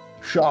boy.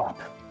 Sharp.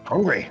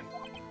 Hungry.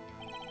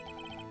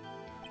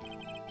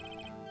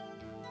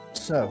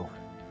 So,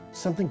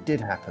 something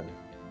did happen.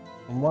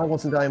 And why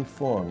wasn't I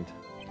informed?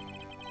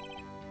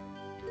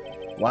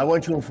 Why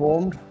weren't you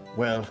informed?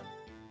 Well,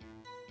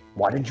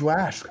 why didn't you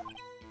ask?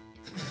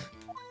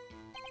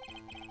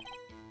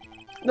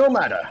 No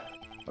matter.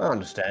 I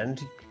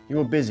understand. You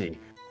were busy.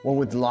 One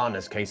with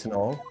Lana's case and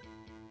all.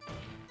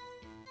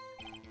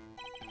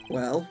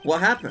 Well, what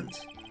happened?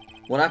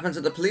 What happened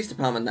at the police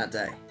department that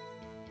day?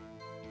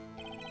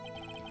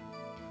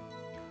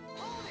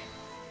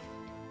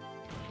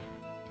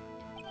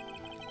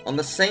 On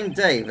the same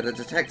day that a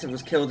detective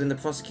was killed in the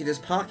prosecutor's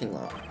parking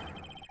lot,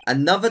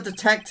 another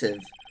detective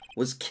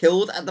was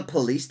killed at the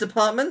police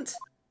department?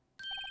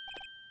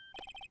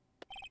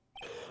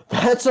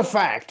 That's a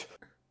fact.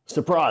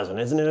 Surprising,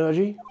 isn't it,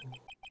 Urgy?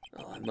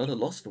 Oh, I'm at a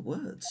loss for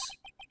words.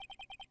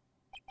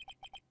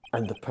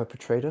 And the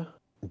perpetrator?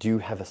 Do you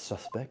have a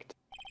suspect?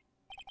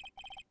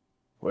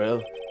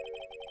 Well,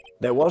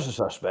 there was a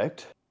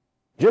suspect.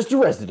 Just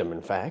arrested him,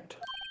 in fact.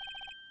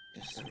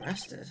 Just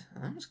arrested?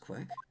 That was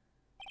quick.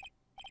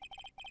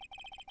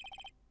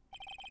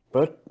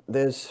 But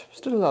there's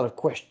still a lot of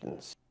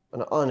questions.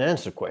 And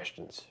unanswered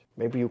questions.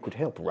 Maybe you could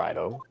help,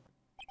 Righto.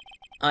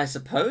 I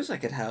suppose I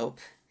could help.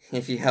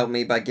 If you help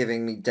me by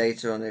giving me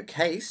data on your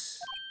case.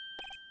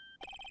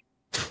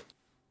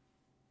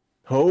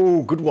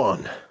 Oh, good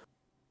one.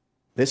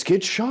 This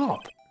kid's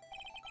sharp.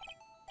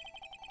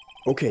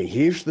 Okay,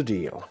 here's the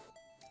deal.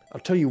 I'll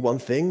tell you one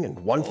thing and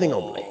one thing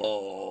only.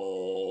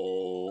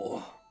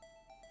 Oh.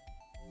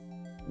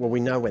 Well, we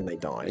know when they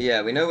died.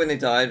 Yeah, we know when they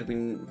died.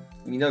 We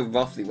know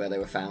roughly where they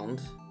were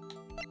found.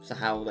 So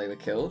how they were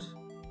killed.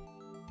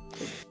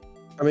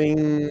 I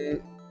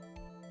mean,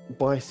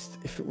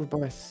 if it were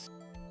by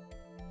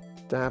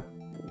stab,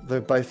 they're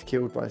both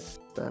killed by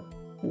stab.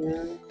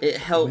 Yeah. It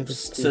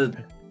helps to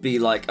be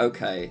like,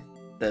 okay,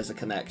 there's a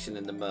connection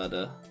in the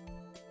murder.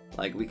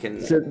 Like, we can...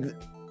 So,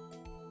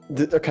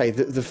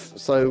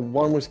 so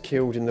one was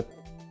killed in the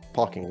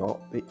parking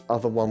lot, the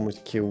other one was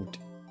killed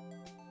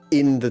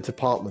in the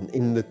department,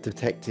 in the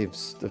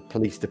the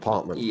police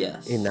department.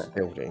 Yes. In that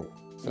building.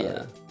 So.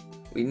 Yeah.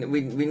 We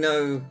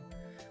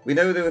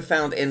know they were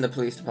found in the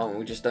police department,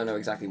 we just don't know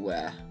exactly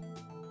where.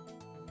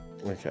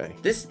 Okay.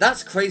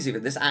 That's crazy,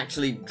 but this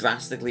actually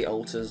drastically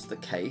alters the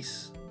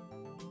case.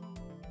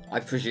 I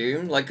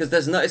presume, like, because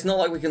it's not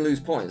like we can lose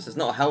points. There's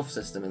not a health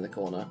system in the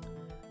corner,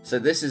 so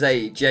this is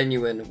a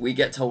genuine. We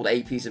get told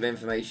a piece of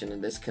information,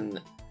 and this can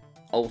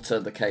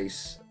alter the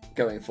case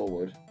going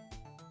forward.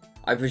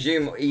 I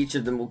presume each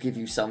of them will give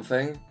you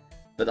something,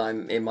 but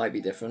it might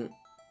be different.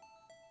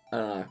 I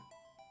don't know.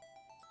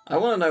 I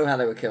want to know how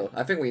they were killed.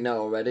 I think we know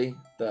already,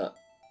 but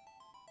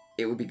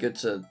it would be good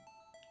to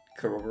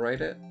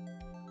corroborate it.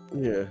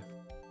 Yeah.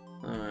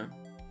 Alright.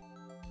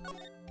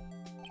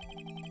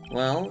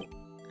 Well,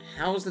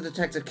 how was the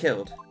detective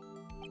killed?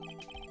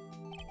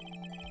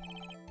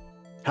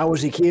 How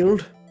was he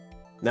killed?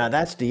 Now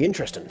that's the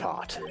interesting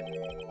part.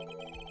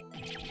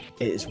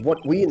 It is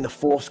what we in the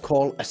Force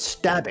call a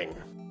stabbing.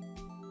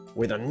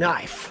 With a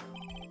knife.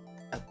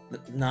 A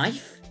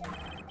knife?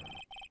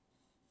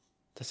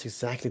 That's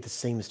exactly the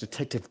same as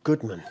Detective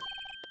Goodman.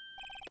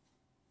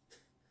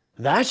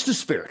 That's the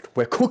spirit.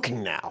 We're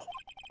cooking now.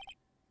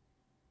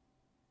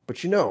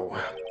 But you know,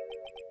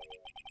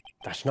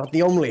 that's not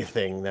the only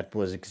thing that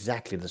was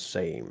exactly the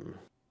same.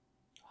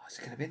 Oh, is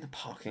it going to be in the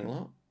parking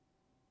lot?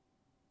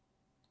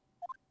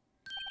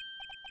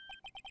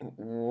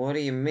 What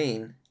do you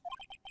mean?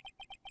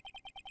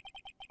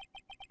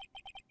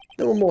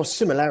 There were more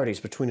similarities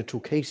between the two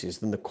cases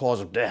than the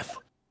cause of death.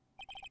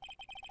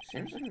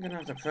 Seems like I'm gonna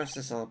have to press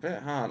this a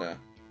bit harder.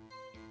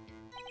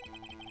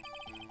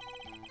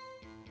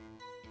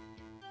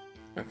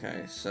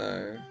 Okay,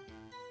 so...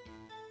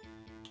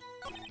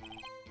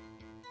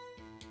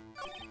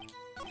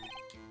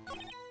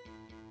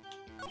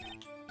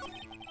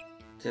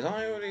 Did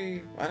I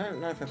already... I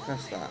don't know if I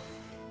pressed that.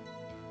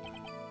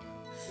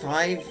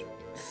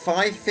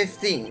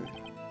 5:15?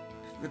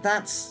 But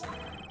that's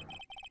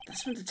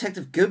when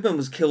Detective Goodman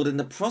was killed in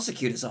the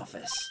prosecutor's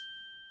office.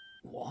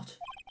 What?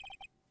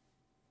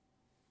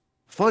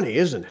 Funny,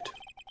 isn't it?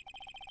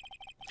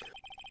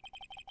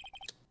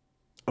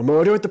 A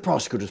murder at the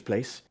prosecutor's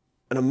place,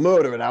 and a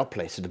murder at our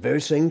place at the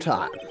very same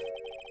time.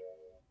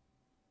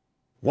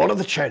 What are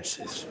the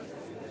chances?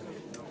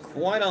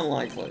 Quite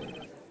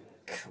unlikely.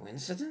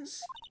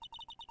 Coincidence?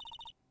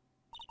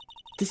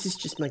 This is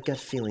just my gut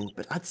feeling,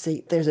 but I'd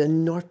say there's a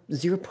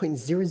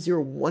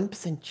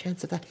 0.001%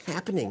 chance of that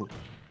happening.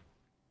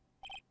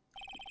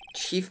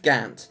 Chief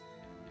Gant,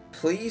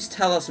 please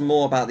tell us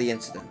more about the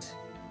incident.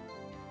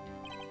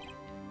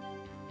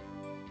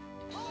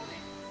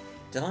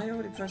 Did I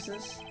already press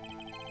this?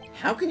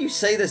 How can you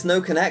say there's no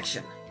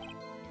connection?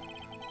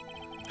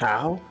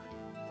 How?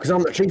 Because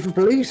I'm the chief of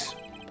police?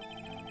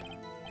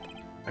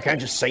 I can't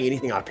just say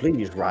anything I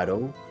please,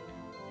 Righto.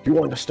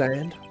 You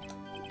understand?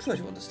 Try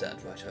to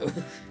understand, Righto.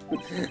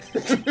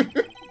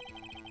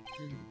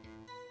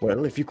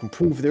 Well, if you can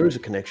prove there is a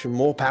connection,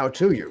 more power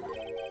to you.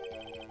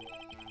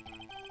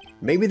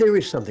 Maybe there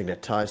is something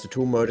that ties the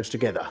two murders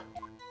together.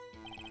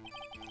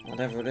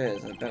 Whatever it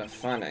is, I'd better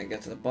find it and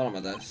get to the bottom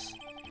of this.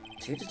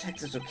 2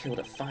 detectives were killed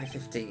at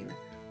 5:15.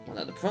 One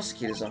at the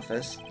prosecutor's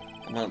office,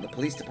 and one at the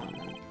police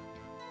department.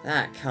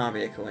 That can't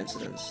be a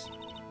coincidence.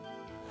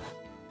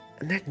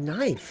 And that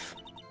knife?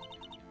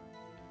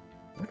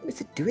 What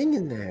was it doing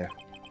in there?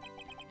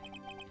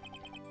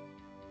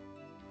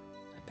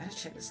 I better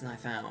check this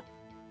knife out.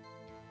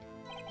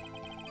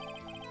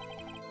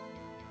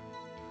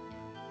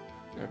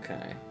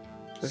 Okay.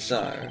 So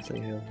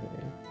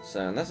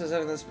unless there's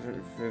evidence to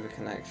prove a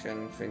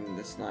connection between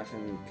this knife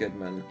and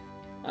Goodman,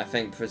 I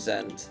think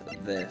present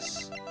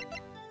this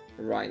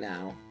right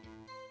now.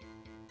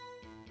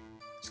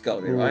 It's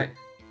gotta be right.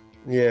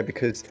 Yeah,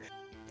 because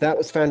that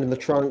was found in the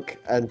trunk,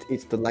 and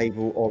it's the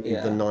label on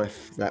the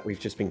knife that we've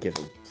just been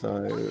given.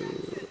 So,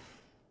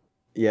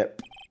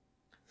 yep.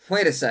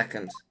 Wait a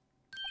second.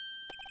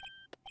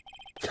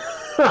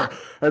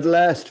 At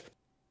last,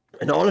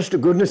 an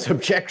honest-to-goodness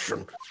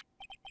objection.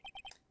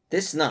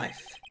 This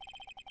knife.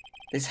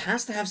 This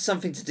has to have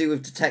something to do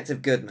with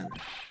Detective Goodman.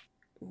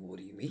 What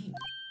do you mean?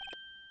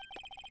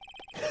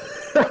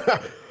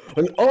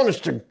 An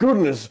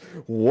honest-to-goodness,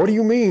 what do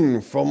you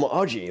mean from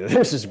Aji?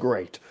 This is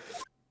great.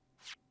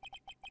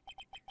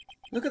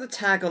 Look at the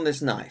tag on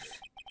this knife.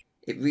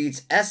 It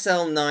reads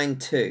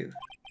SL92.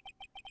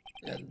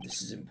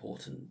 This is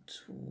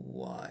important.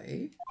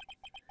 Why?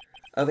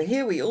 Over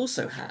here we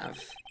also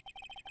have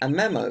a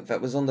memo that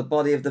was on the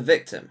body of the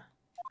victim.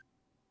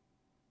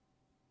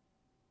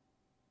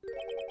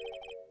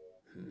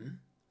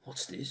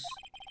 What's this?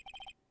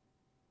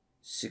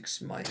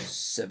 6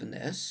 minus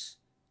 7s,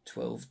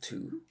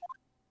 12-2.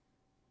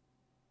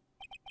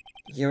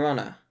 Your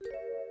Honor,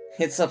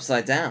 it's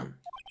upside down.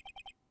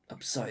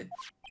 Upside.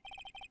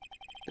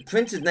 The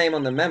printed name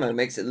on the memo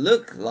makes it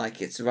look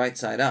like it's right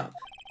side up.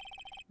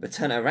 But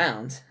turn it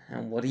around,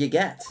 and what do you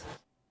get?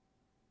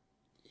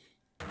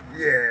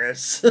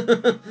 Yes!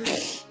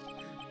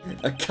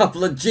 A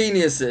couple of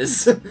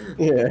geniuses!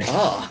 Yeah.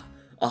 Ah!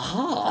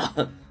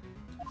 Aha!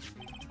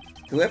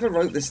 Whoever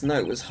wrote this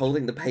note was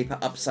holding the paper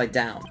upside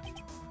down.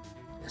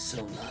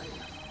 SL9.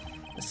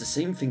 That's the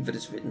same thing that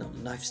is written on the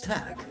knife's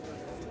tag.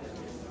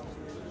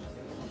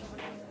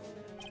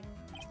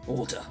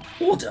 Order!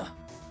 Order!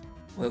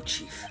 Well,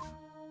 Chief.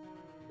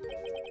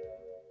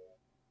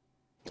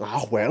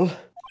 Ah, well.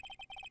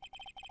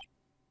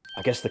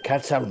 I guess the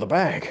cat's out of the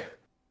bag.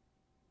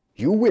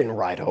 You win,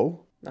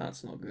 Righto.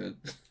 That's not good.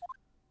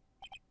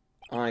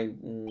 I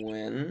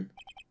win.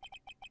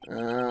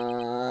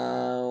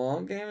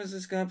 What game is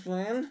this guy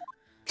playing?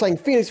 Playing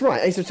Phoenix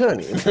Wright, Ace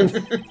Attorney.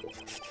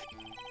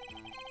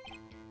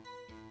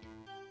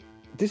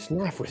 This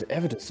knife was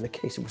evidence in a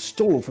case. It was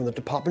stolen from the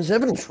department's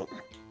evidence room.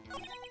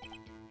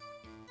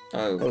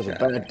 Okay. That was a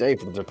bad day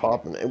for the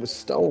department. It was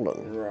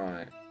stolen.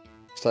 Right.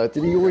 So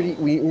did he already?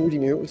 We already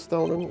knew it was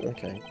stolen.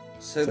 Okay.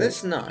 So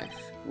this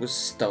knife was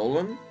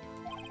stolen?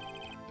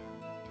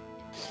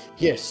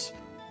 Yes,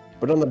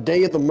 but on the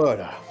day of the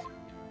murder.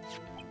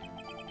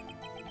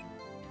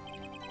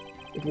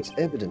 It was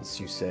evidence,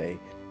 you say.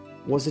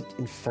 Was it,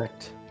 in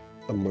fact,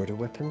 a murder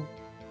weapon?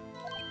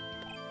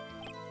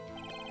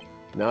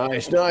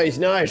 Nice, nice,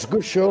 nice.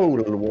 Good show,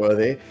 little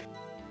worthy.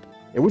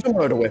 It was a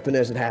murder weapon,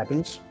 as it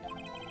happens.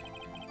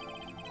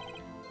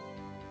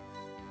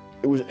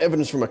 It was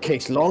evidence from a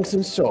case long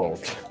since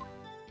solved.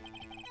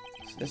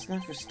 So this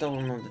knife was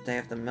stolen on the day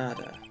of the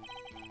murder,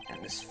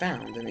 and was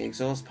found in the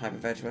exhaust pipe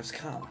of Edgeworth's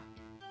car.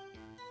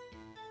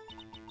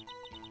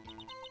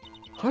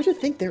 How do you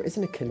think there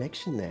isn't a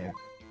connection there?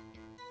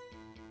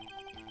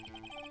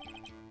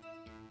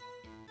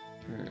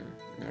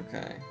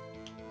 Okay.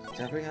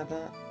 Have we had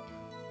that?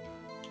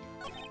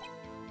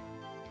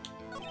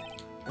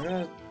 I'm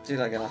gonna do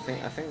that again. I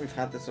think we've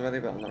had this already,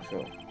 but I'm not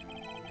sure.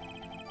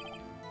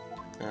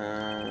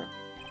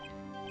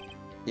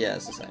 Yeah,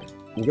 it's the same.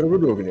 You're gonna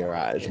good look in your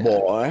eyes,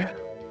 boy.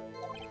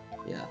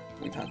 Yeah,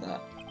 we've had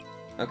that.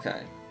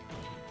 Okay.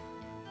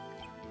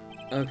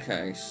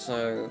 Okay,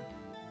 so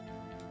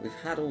we've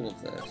had all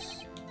of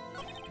this.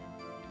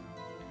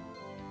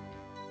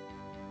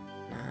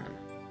 Man.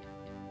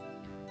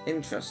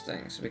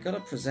 Interesting. So we gotta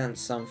present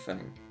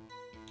something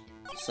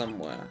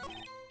somewhere.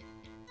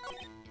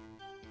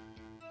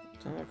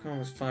 Darkfang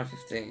was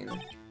 5:15.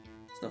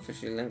 It's not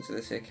officially linked to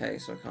this here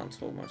case, so I can't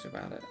talk much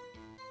about it.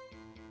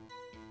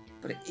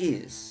 But it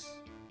is.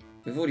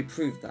 We've already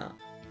proved that.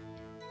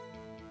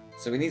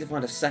 So we need to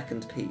find a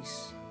second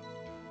piece.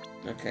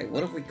 Okay,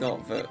 what have we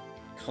got that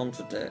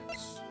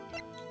contradicts?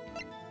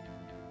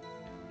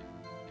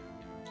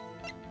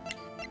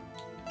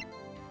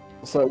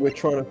 So we're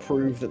trying to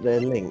prove that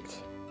they're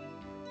linked.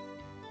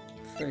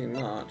 Pretty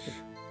much.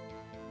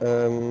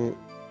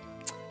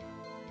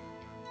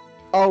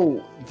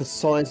 Oh, the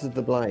size of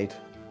the blade.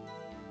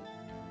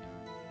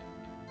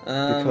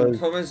 The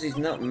problem is he's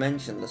not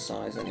mentioned the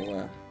size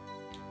anywhere.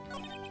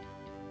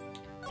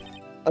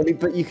 I mean,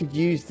 but you could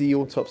use the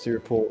autopsy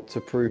report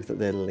to prove that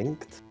they're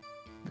linked,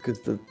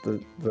 because the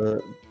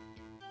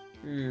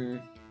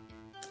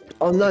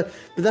Oh no,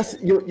 but that's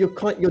you're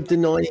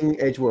denying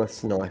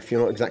Edgeworth's knife.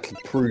 You're not exactly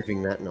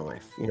proving that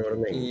knife. You know what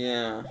I mean?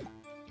 Yeah.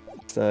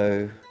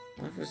 So.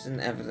 Knife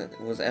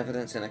was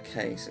evidence in a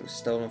case. It was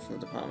stolen from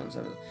the department's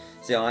evidence.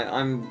 See,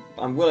 I'm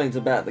willing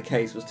to bet the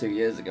case was 2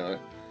 years ago.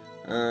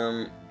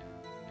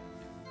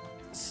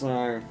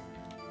 So.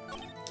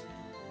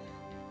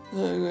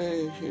 The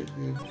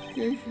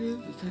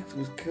detective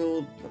was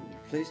killed by the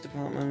police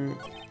department.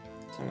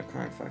 Time of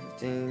crime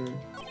 515.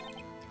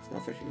 It's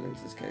not officially linked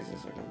to this case, so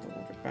I can't talk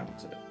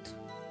much about it.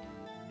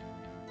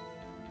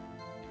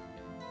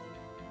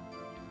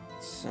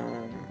 So.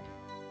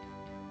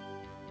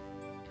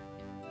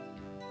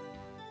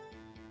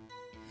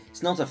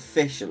 It's not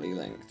officially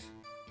linked.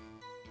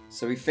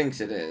 So he thinks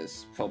it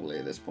is, probably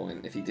at this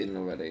point, if he didn't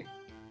already.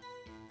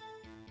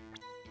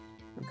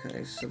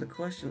 Okay, so the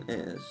question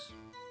is...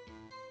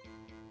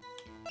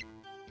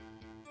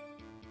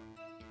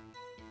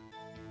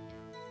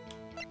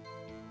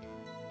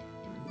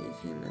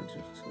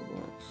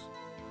 toolbox.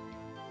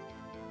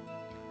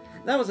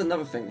 That was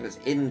another thing that's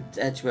in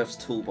Edgeworth's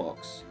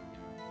toolbox.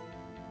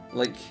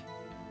 Like,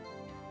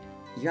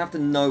 you have to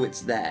know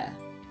it's there.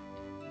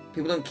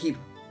 People don't keep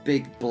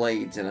big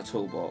blades in a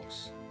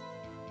toolbox.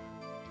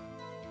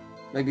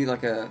 Maybe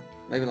like a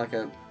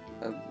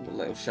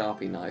little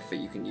Sharpie knife that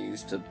you can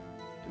use to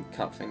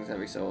cut things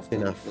every so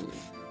often. Enough.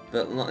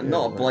 But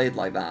not a blade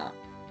like that.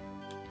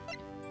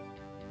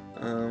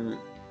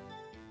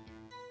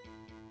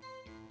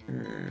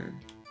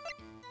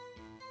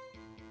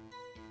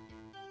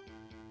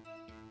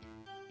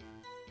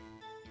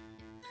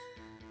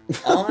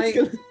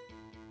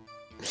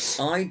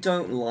 I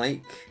don't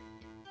like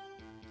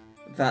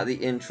that the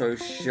intro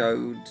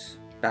showed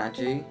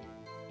Badgie.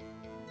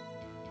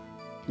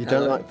 You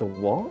don't like the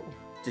what?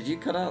 Did you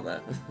cut out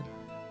that?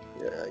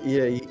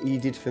 Yeah, you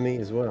did for me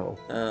as well.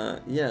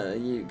 Yeah,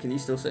 can you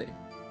still see?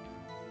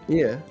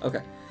 Yeah.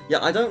 Okay.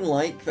 Yeah, I don't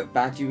like that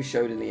Badgie was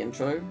showed in the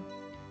intro.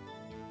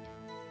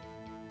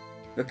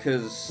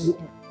 Because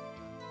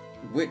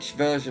which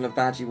version of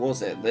Badgie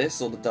was it?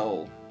 This or the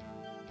doll?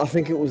 I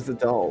think it was the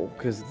doll,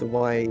 because the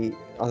way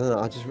I don't know,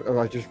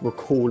 I just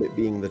recall it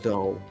being the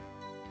doll.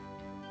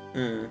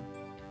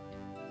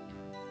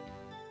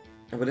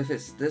 But if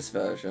it's this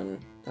version,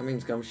 that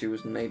means Gumshoe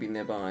was maybe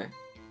nearby.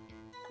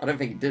 I don't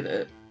think he did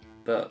it,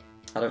 but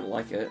I don't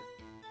like it.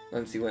 I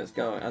don't see where it's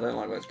going. I don't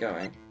like where it's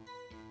going.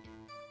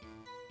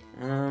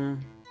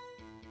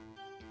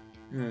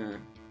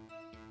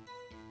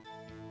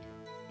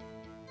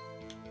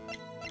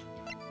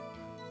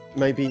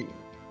 Maybe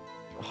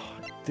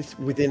this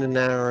within an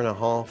hour and a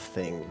half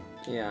thing.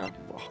 Yeah.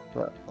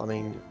 But I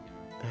mean,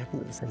 they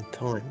happened at the same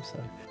time, so.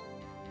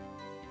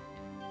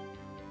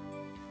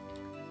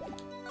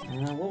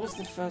 What was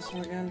the first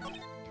one again?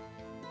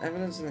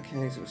 Evidence in the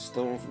case was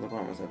stolen from the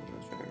department's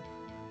evidence room.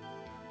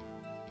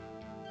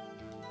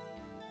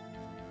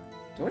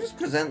 Do I just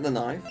present the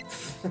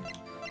knife?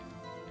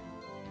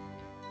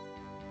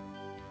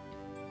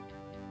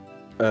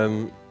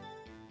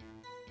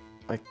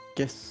 I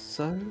guess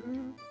so,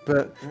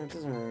 but it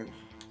doesn't really,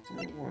 I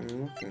don't know what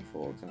I'm looking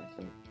for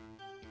exactly.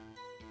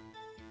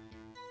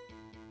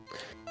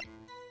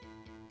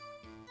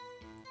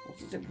 What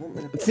does it want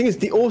me to... The thing is,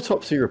 the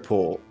autopsy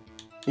report.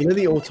 You know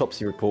the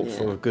autopsy report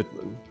for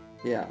Goodman?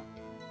 Yeah.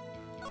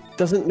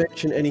 Doesn't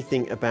mention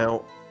anything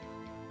about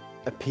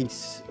a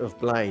piece of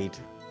blade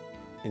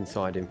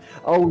inside him.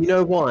 Oh, you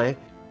know why?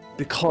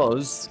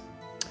 Because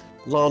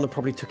Lana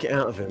probably took it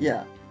out of him.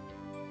 Yeah.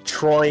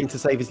 Trying to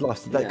save his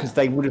life. Because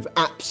they would have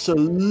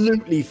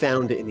absolutely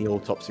found it in the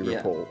autopsy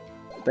report.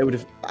 They would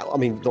have, I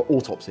mean, the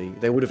autopsy,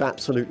 they would have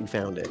absolutely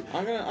found it.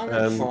 I'm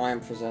gonna try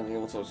and present the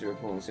autopsy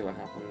report and see what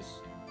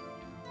happens.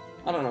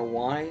 I don't know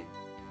why.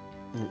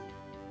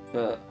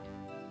 But,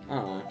 I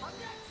don't know.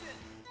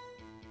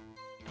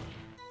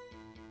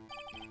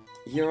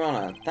 Your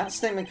Honor, that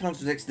statement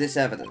contradicts this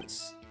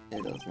evidence.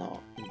 It does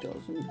not. It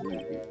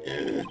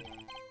doesn't.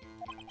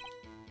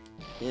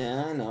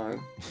 Yeah, I know.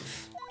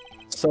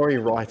 Sorry,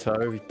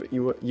 Righto, but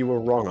you were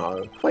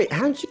wrong-o. Wait,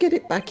 how did you get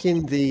it back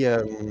in the,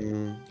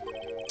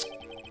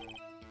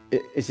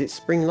 Is it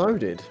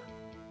spring-loaded?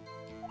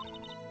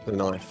 The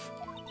knife?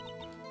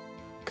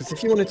 Because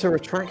if you wanted to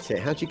retract it,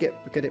 how'd you get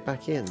it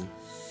back in?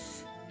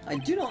 I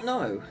do not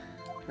know.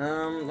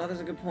 That is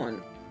a good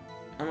point.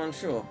 I'm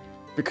unsure.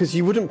 Because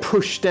you wouldn't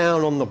push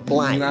down on the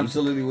blade. You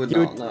absolutely would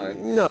not, no.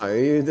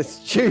 No, that's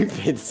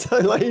stupid. So,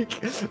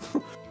 like,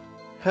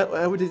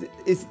 how would it,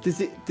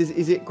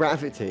 is it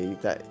gravity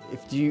that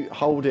if you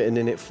hold it and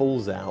then it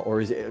falls out,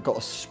 or is it got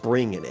a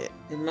spring in it?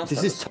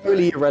 This is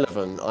totally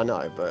irrelevant, I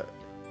know, but...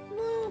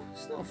 Well,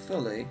 it's not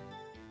fully.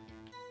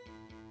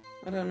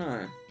 I don't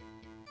know.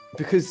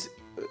 Because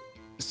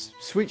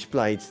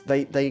switchblades,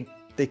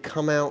 they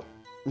come out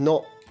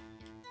not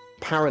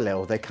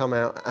parallel, they come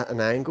out at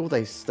an angle,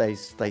 they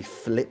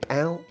flip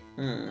out.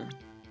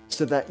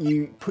 So that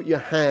you put your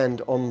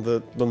hand on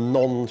the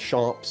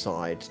non-sharp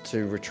side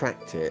to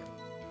retract it.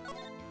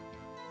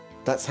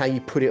 That's how you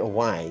put it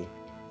away.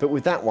 But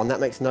with that one,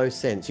 that makes no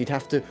sense. You'd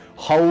have to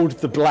hold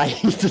the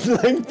blade and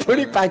then put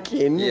it back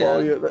in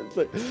while you're...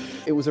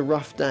 It was a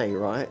rough day,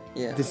 right?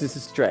 Yeah. This is a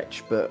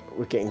stretch, but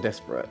we're getting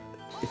desperate.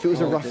 If it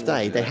was a rough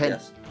day, they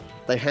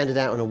handed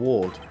out an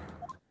award.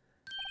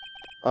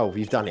 Oh,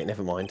 you've done it.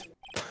 Never mind.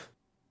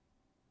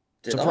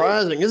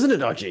 Surprising, isn't it,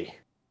 Dodgy?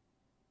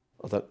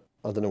 I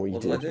don't know what you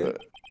did,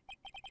 but...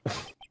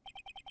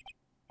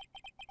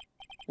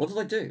 What did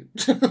I do?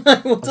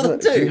 What did I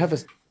do?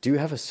 Do you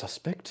have a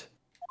suspect?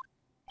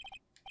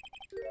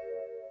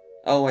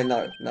 Oh wait,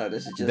 no,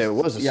 this is just... There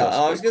was a suspect.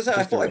 Yeah, I was gonna say,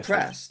 I thought I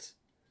pressed.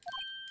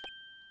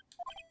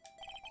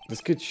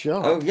 That's a good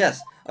shot. Oh,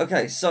 yes.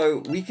 Okay, so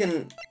we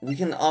can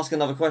ask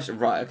another question.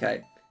 Right,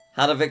 okay.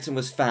 How the victim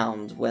was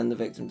found when the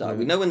victim died.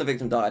 We know when the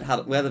victim died.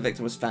 Where the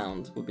victim was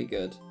found would be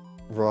good.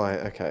 Right,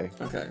 okay.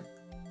 Okay.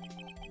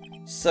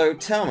 So,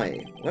 tell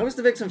me, where was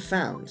the victim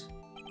found?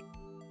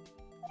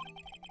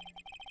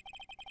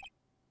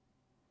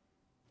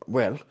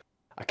 Well,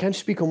 I can't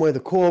speak on where the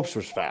corpse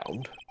was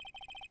found.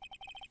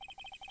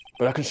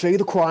 But I can say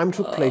the crime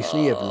took place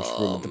in the evidence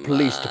room of the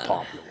police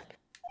department.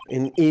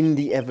 In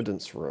the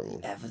evidence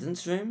room.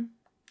 Evidence room?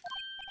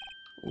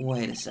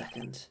 Wait a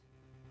second.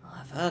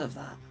 I've heard of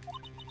that.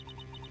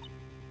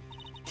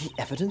 The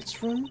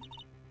evidence room?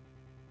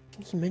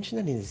 Didn't he mention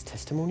that in his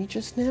testimony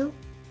just now?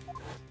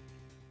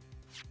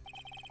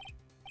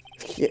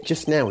 Yeah,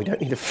 just now. We don't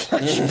need a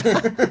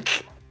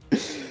flashback.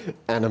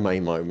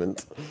 Anime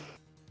moment.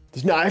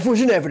 This knife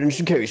was an evidence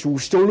in case it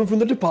was stolen from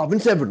the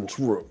department's evidence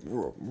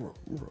room.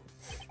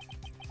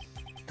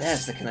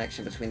 There's the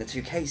connection between the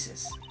two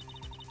cases.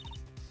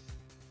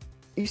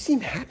 You seem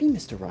happy,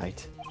 Mr.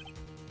 Wright.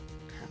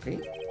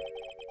 Happy?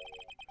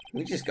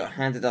 We just got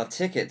handed our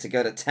ticket to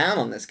go to town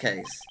on this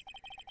case.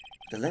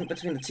 The link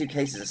between the two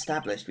cases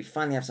established, we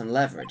finally have some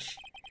leverage.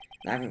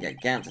 Now I can get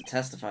Gant to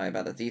testify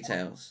about the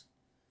details.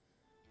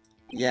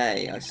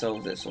 Yay, I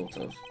solved it, sort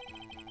of.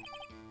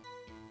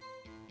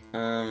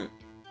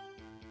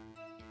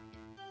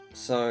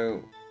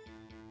 So...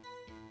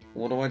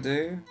 what do I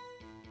do?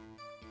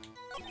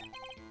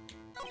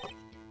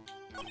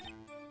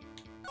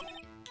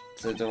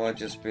 So do I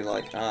just be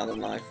like, the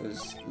knife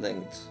was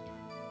linked?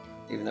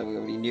 Even though we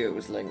already knew it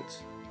was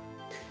linked.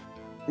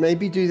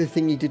 Maybe do the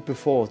thing you did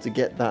before to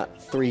get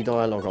that 3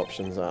 dialogue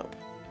options up.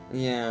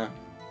 Yeah.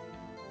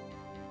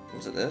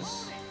 Was it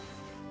this?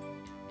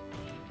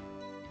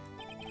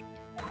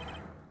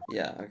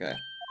 Yeah, okay.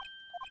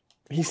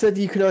 He said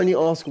you can only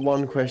ask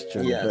one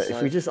question, yeah, but so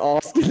if we just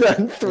ask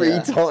that 3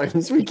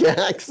 times, we get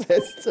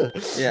access to...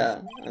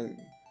 Yeah,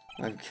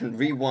 I can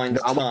rewind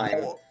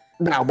time.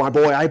 Now, my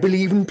boy, I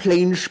believe in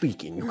plain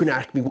speaking. You can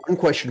ask me 1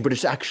 question, but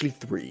it's actually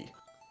 3.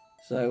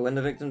 So, when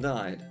the victim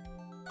died?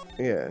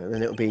 Yeah, and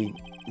then it'll be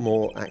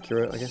more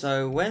accurate, I guess.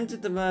 So, when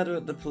did the murder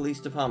at the police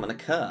department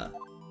occur?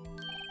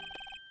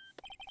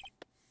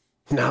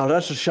 Now,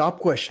 that's a sharp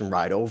question,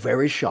 Wright. Oh,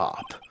 very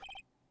sharp.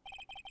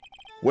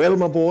 Well,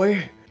 my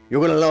boy,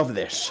 you're gonna love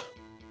this.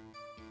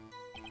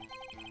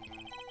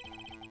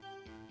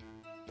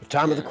 The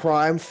time of the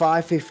crime,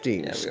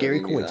 5:15. Yeah,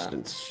 Scary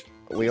coincidence.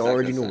 We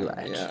already knew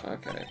that. Yeah,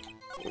 okay.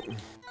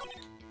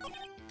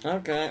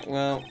 Okay,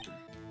 well,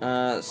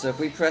 so if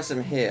we press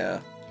him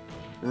here,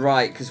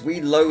 right, because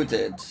we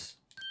loaded,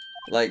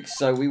 like,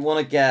 so we want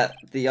to get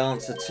the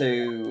answer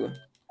to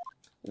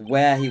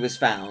where he was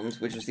found,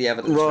 which was the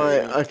evidence room.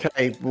 Right,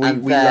 okay, we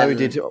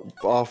loaded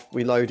before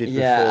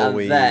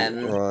we...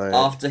 then,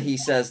 after he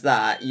says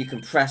that, you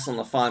can press on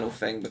the final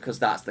thing, because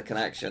that's the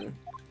connection.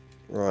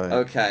 Right.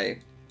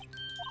 Okay.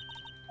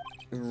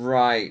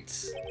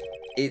 Right.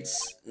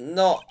 It's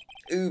not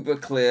uber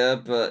clear,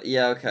 but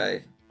yeah,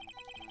 okay.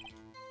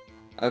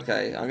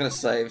 Okay, I'm gonna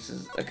save.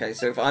 Okay,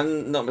 so if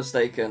I'm not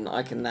mistaken,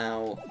 I can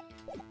now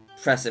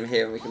press him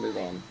here and we can move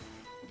on.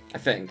 I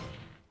think.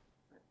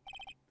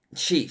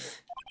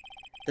 Chief,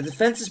 the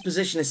defense's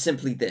position is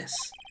simply this.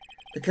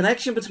 The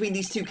connection between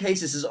these two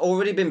cases has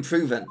already been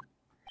proven.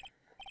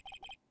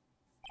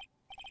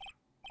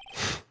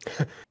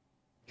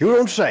 You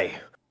don't say.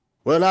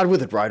 Well, out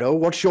with it, Righto.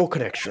 What's your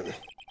connection?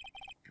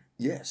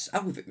 Yes,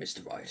 out with it,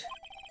 Mr. Wright.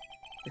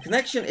 The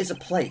connection is a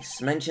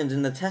place mentioned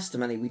in the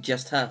testimony we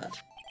just heard.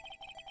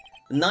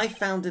 The knife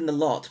found in the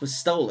lot was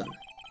stolen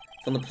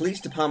from the police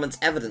department's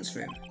evidence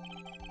room.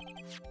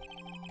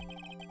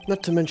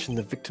 Not to mention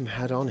the victim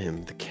had on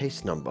him the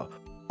case number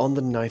on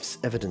the knife's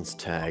evidence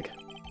tag.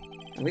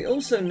 And we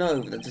also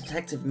know that the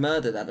detective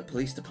murdered at the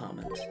police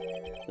department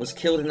was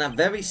killed in that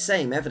very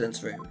same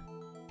evidence room.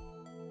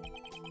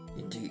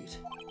 Indeed.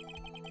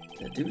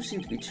 There do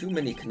seem to be too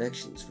many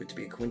connections for it to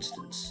be a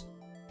coincidence.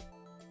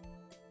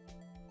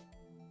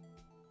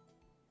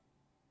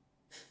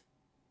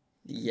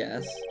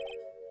 Yes.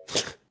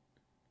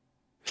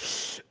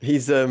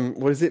 He's,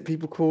 what is it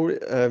people call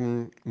it?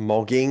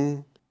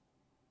 Mogging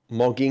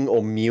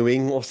or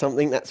mewing or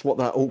something. That's what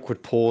that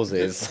awkward pause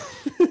is.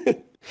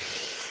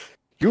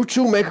 You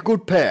two make a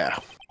good pair.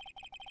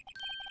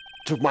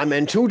 Took my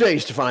men 2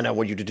 days to find out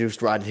what you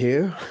deduced right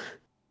here.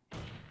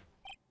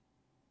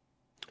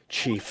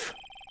 Chief,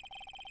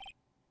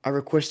 I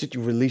requested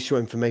you release your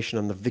information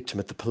on the victim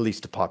at the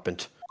police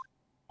department.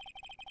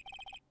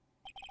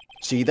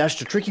 See, that's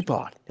the tricky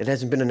part. It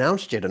hasn't been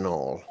announced yet and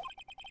all.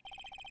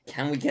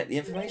 Can we get the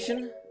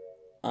information?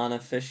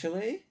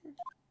 Unofficially?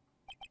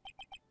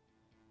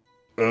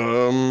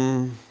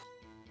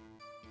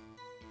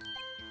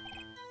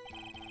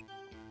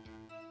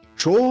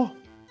 Sure.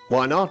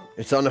 Why not?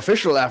 It's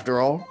unofficial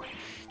after all.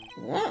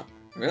 What?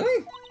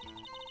 Really?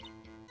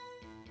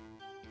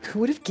 Who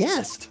would have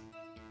guessed?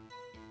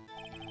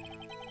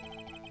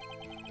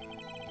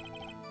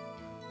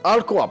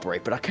 I'll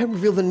cooperate, but I can't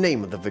reveal the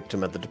name of the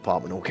victim at the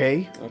department,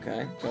 okay?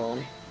 Okay, go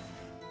on.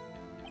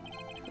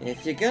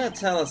 If you're gonna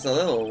tell us a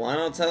little, why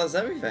not tell us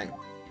everything?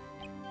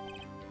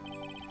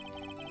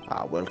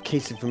 Well,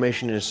 case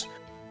information is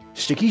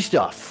sticky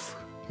stuff.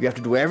 You have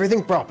to do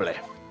everything properly.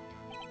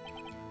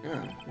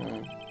 Oh,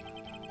 well,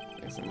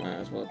 guess I might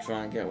as well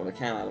try and get what I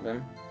can out of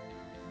him.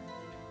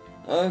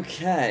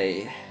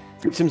 Okay.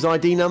 Victim's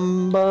ID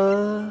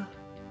number?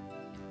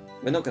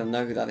 We're not gonna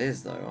know who that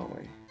is, though, are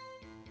we?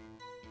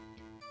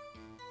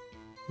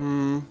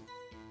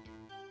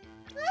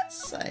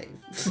 Let's save.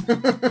 Just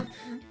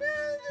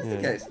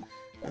in case.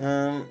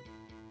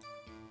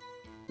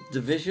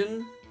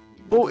 Division?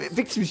 Well,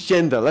 victim's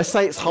gender. Let's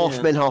say it's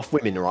half men, half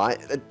women, right?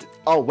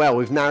 Oh, well,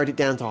 we've narrowed it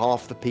down to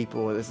half the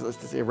people.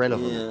 That's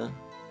irrelevant. Yeah.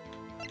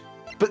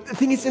 But the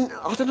thing is,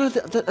 I don't know,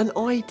 an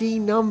ID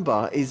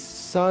number is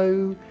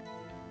so...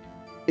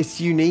 It's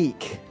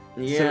unique.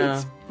 Yeah.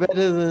 So it's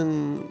better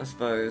than... I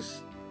suppose.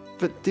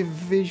 But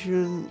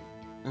division...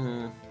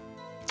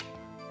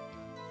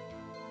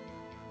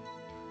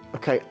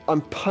 Okay,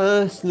 I'm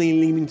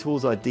personally leaning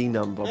towards ID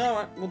number.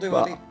 Alright, we'll do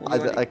ID.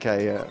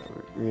 Okay, yeah.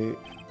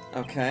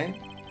 Okay.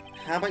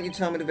 How about you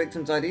tell me the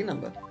victim's ID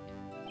number?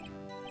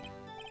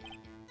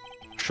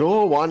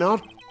 Sure, why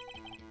not?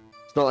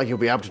 It's not like you'll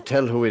be able to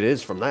tell who it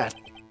is from that.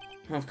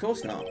 Of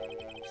course not.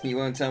 You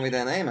won't tell me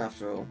their name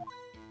after all.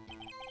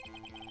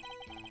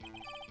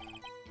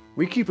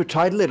 We keep a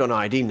tight lid on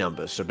ID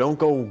numbers, so don't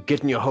go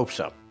getting your hopes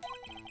up.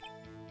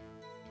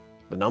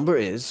 The number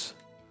is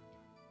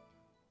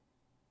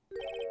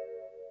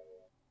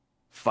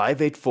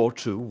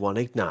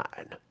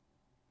 5842189.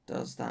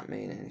 Does that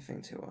mean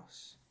anything to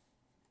us?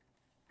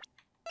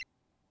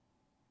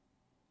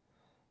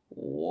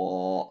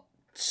 What?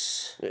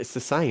 It's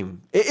the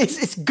same.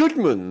 It's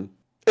Goodman.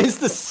 It's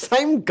the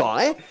same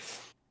guy.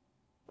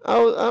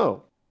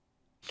 Oh.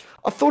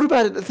 I thought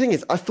about it. The thing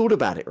is, I thought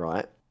about it,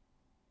 right?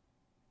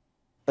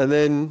 And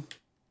then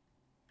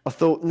I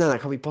thought, no,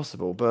 that can't be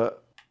possible,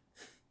 but...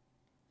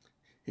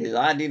 His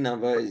ID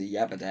number is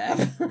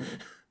Yabadab.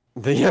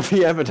 The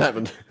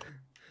Yabadab.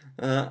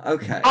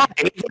 Okay.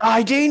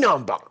 ID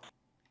number.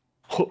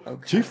 Okay.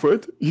 Gee,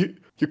 Fred, you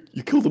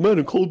killed a man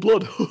in cold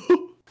blood.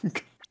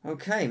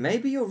 Okay,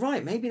 maybe you're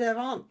right. Maybe there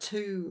aren't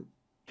two...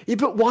 Yeah,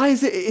 but why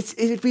is it...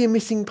 It'd be a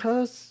missing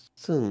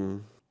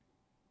person.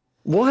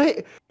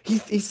 Why?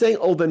 He's saying,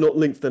 oh, they're not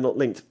linked, they're not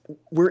linked.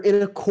 We're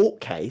in a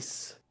court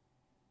case.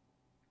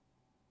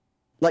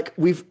 Like,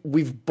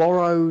 we've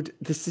borrowed...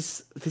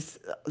 This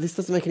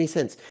doesn't make any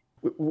sense.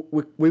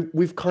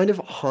 We've kind of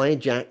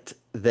hijacked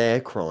their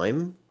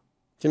crime.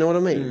 Do you know what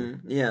I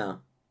mean? Yeah.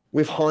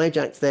 We've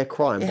hijacked their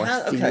crime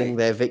by stealing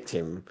their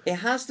victim. It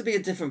has to be a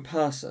different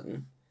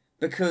person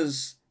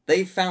because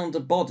they found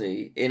a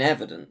body in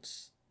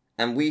evidence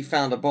and we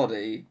found a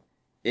body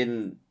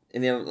in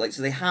the other, like,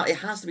 so it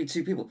has to be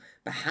two people.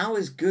 But how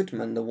is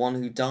Goodman the one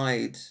who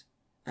died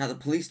at the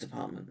police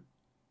department?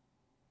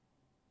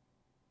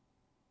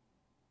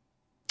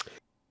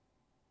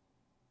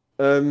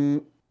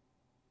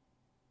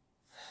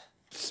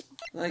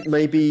 Like,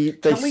 maybe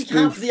they can we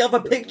have the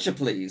other picture,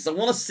 please? I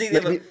want to see the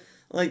other.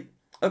 Like,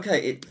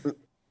 okay,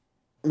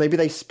 maybe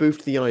they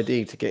spoofed the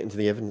ID to get into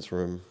the evidence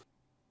room.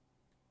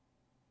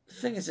 The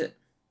thing is,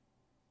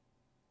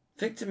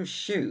 victim's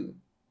shoe.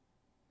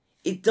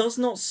 It does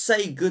not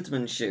say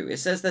Goodman's shoe. It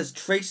says there's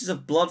traces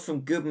of blood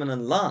from Goodman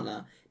and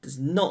Lana. It does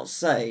not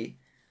say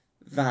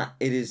that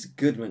it is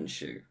Goodman's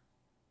shoe.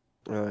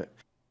 Right.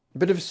 A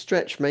bit of a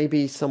stretch.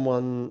 Maybe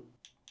someone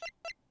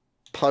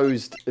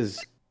posed as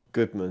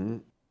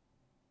Goodman,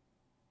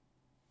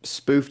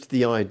 spoofed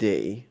the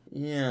ID.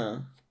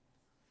 Yeah.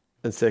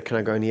 And said, can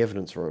I go in the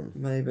evidence room?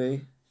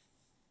 Maybe.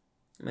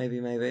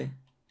 Maybe.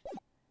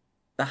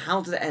 But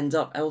how did it end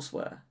up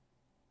elsewhere?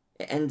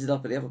 It ended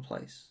up at the other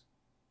place.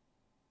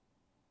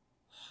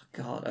 Oh,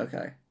 God,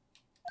 okay.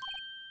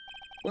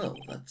 Well,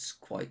 that's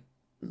quite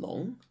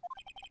long.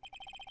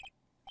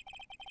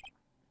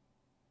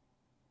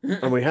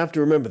 And we have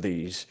to remember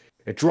these.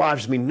 It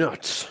drives me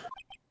nuts.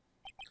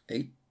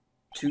 8,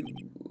 2...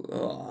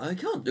 Oh, I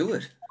can't do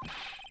it.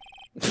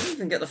 I didn't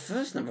even get the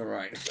first number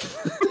right.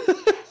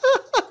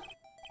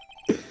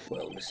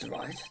 Well, Mr.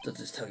 Wright, does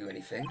this tell you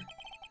anything?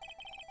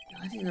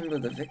 The ID number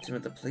of the victim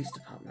at the police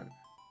department.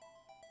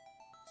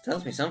 This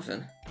tells me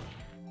something.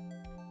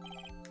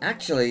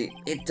 Actually,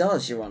 it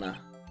does, Your Honor.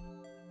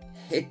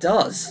 It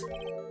does.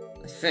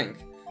 I think.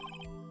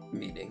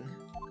 Meaning.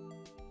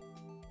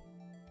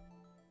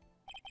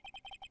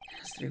 It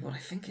has to be what I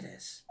think it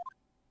is.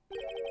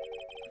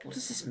 What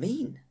does this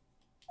mean?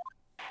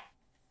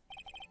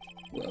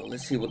 Well,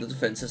 let's hear what the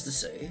defense has to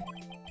say.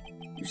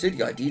 You say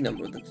the ID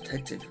number of the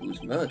detective who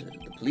was murdered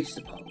at the police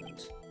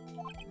department.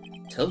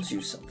 Tells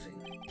you something.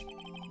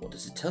 What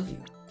does it tell you?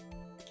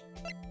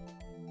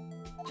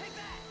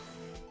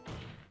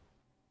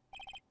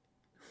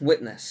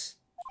 Witness.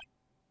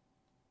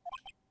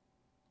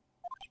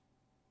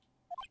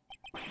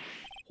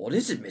 What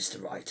is it,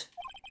 Mr. Wright?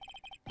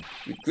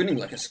 You're grinning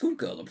like a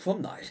schoolgirl at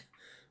prom night.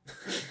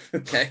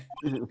 Okay.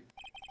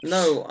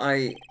 No,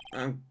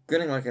 I'm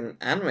grinning like an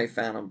anime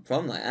fan on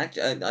prom night.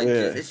 Actually,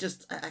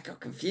 I got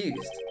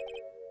confused.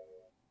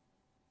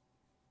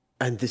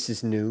 And this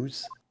is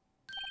news?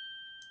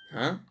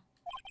 Huh?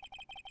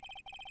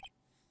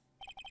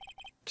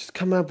 Just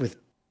come up with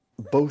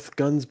both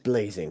guns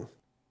blazing.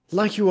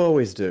 Like you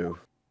always do.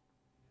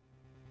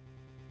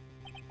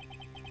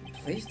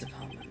 Police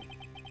department.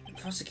 The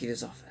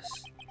prosecutor's office.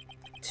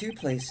 2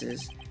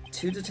 places,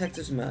 2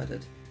 detectives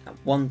murdered at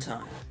one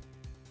time.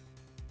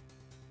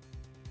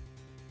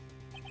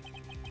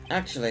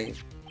 Actually,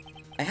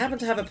 I happen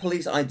to have a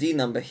police ID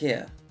number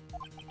here.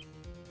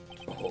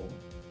 Oh,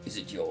 is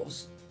it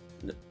yours?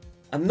 No,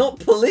 I'm not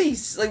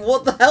police! Like,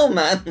 what the hell,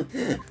 man?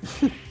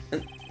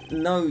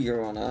 No,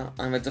 Your Honor,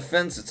 I'm a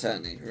defense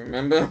attorney,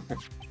 remember?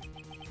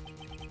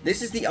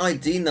 This is the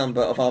ID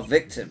number of our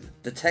victim,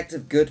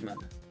 Detective Goodman.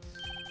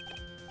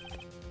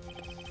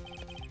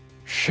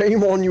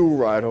 Shame on you,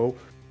 Righto.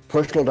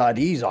 Personal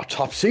IDs are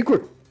top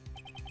secret.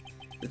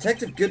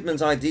 Detective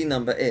Goodman's ID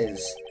number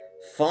is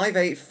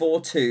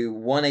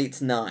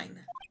 5842189.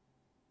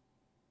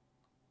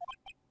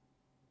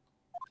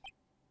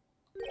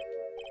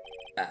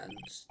 And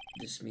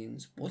this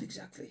means what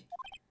exactly?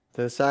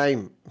 The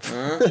same.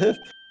 Huh?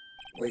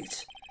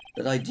 Wait,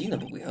 that ID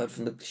number we heard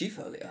from the chief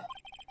earlier.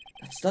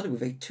 That started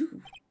with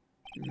 82.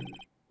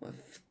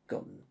 I've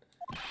forgotten.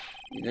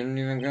 You didn't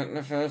even get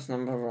the first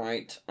number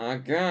right.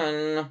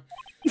 Again.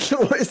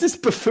 What is this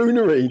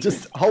buffoonery?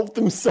 Just hold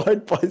them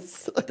side by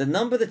side. The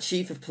number the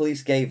chief of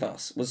police gave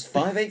us was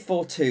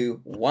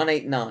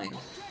 5842189.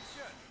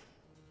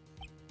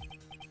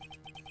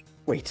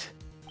 Wait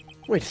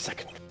a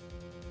second.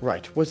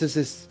 Right, what does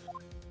this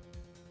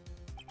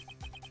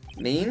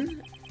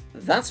mean?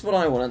 That's what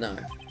I want to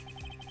know.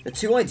 The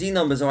 2 ID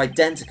numbers are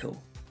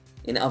identical.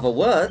 In other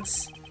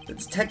words, the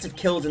detective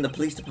killed in the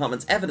police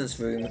department's evidence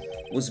room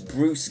was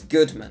Bruce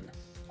Goodman.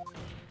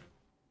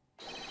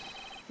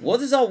 What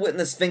does our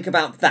witness think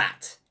about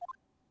that?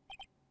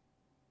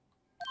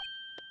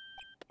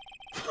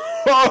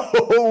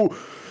 Oh!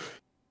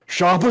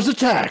 Sharp as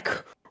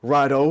attack!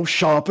 Righto,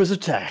 sharp as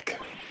attack.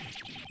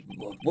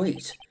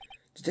 Wait,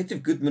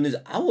 Detective Goodman is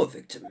our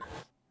victim.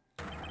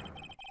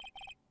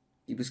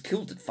 He was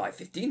killed at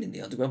 5:15 in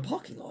the underground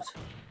parking lot.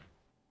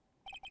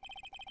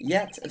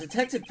 Yet, a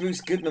Detective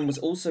Bruce Goodman was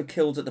also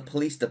killed at the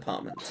police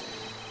department,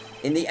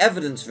 in the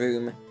evidence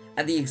room,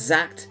 at the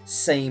exact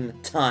same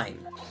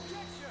time.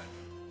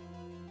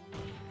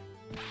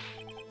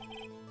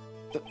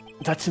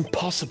 That's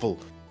impossible.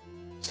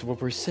 So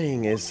what we're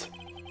saying is,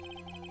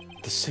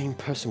 the same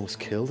person was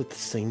killed at the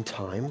same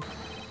time?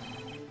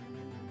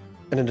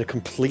 And in a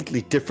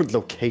completely different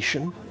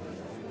location?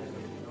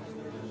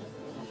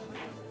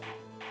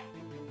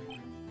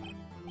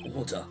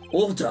 Order!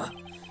 Order!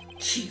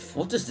 Chief,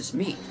 what does this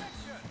mean?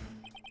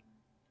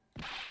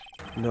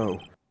 No.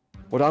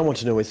 What I want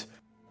to know is,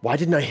 why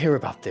didn't I hear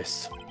about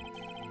this?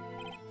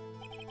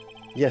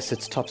 Yes,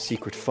 it's top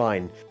secret,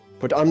 fine.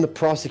 But I'm the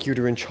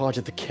prosecutor in charge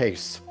of the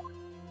case.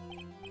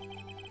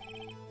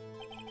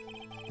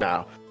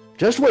 Now,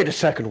 just wait a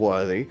second,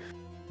 Worthy.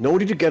 No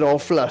need to get all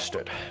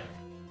flustered.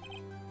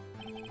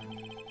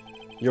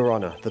 Your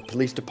Honor, the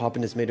police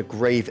department has made a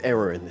grave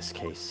error in this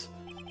case.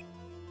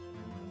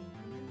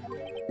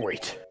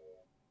 Wait.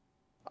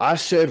 I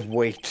said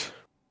wait.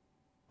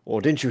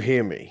 Or didn't you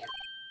hear me?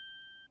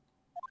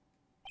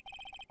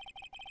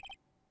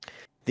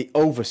 The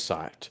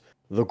oversight.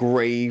 The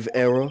grave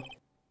error.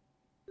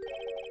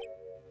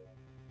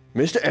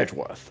 Mr.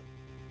 Edgeworth.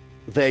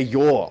 They're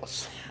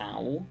yours.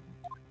 How?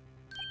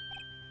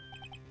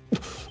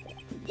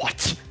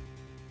 What?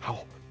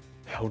 How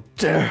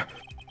dare...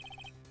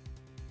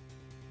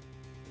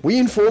 We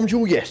informed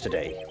you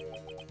yesterday.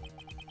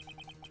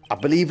 I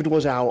believe it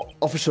was our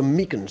Officer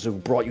Meekins who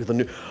brought you the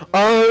new...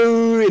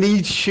 Oh, and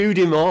he shooed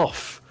him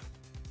off.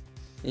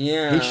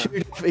 Yeah.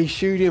 He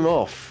shoot him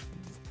off.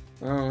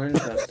 Oh,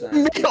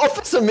 interesting.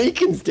 Officer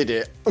Meekins did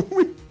it.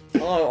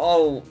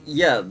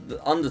 Yeah, the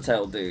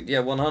Undertale dude. Yeah,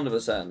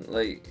 100%.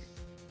 Like,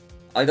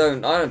 I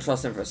don't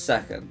trust him for a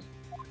second.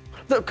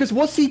 Because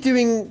what's he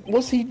doing?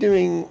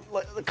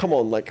 Like, come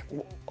on, like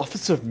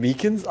Officer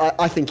Meekins.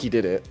 I think he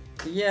did it.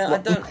 Yeah, I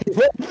don't.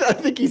 I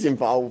think he's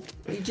involved.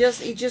 He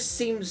just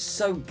seems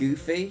so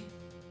goofy.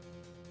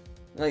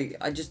 Like,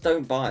 I just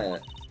don't buy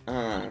it. I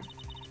don't know.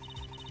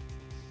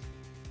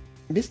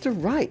 Mr.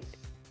 Wright,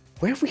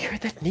 where have we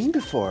heard that name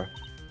before?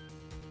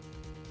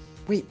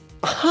 Wait,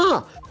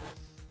 aha!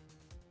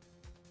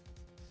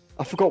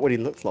 I forgot what he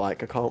looked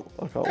like. I can't.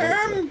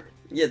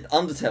 Yeah,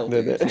 Undertale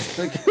dude.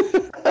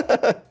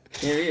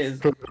 Here he is.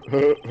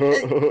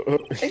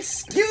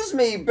 Excuse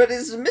me, but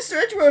is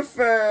Mr. Edgeworth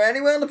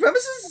anywhere on the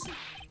premises?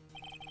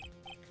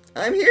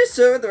 I'm here,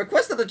 sir, at the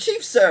request of the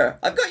chief, sir.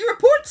 I've got your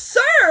report,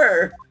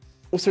 sir!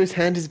 Also, his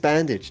hand is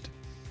bandaged.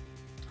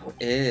 Oh,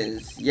 it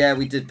is. Yeah,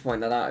 we did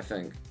point that out, I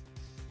think.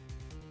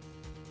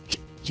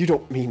 You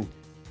don't mean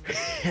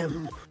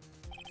him?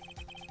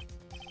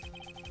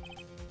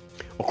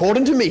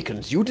 According to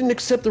Meekins, you didn't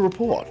accept the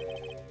report.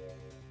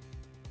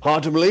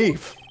 Hard to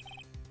believe.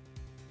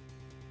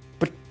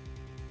 But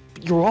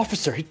your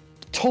officer, he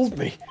told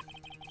me.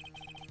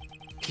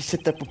 He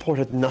said that report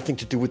had nothing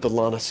to do with the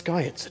Lana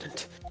Sky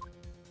incident.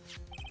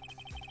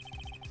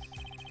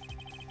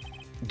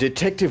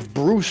 Detective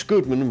Bruce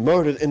Goodman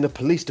murdered in the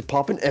police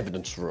department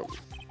evidence room.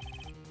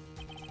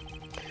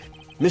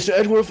 Mr.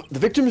 Edgeworth, the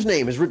victim's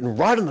name is written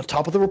right on the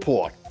top of the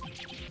report.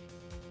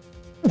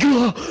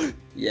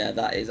 Yeah,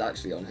 that is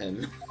actually on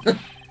him.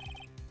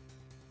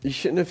 You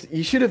should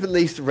have at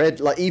least read,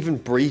 like, even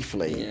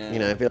briefly, Yeah. you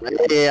know, be like,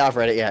 yeah, I've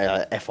read it,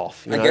 yeah, F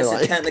off. You I know, guess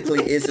like... it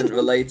technically isn't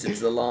related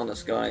to the Lana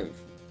Sky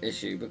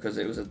issue because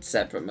it was a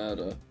separate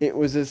murder. It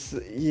was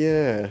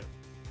yeah.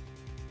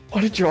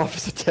 Why did your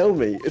officer tell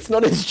me? It's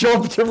not his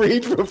job to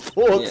read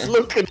reports. Yeah.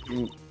 Look at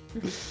him.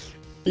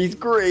 He's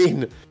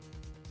green.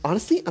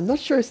 Honestly, I'm not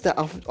sure if that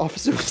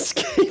officer was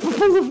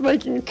capable of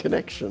making a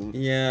connection.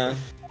 Yeah.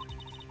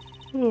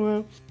 Oh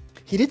well.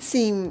 He did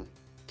seem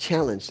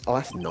challenged. Oh,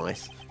 that's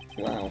nice.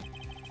 Wow.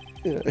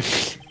 Yeah.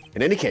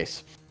 In any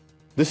case,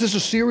 this is a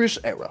serious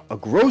error, a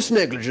gross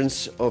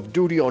negligence of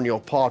duty on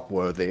your part,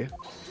 Worthy.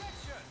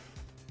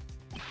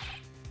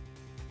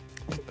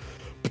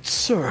 But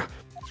sir,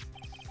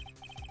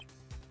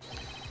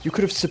 you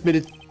could have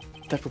submitted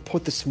that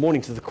report this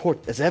morning to the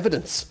court as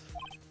evidence.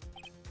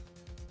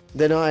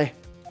 Then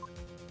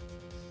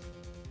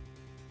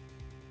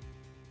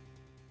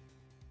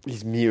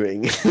He's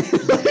mewing.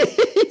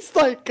 He's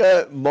like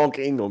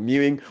mocking or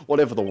mewing,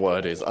 whatever the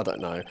word is, I don't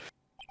know.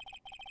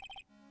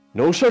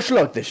 No such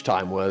luck this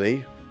time,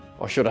 Worthy.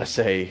 Or should I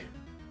say,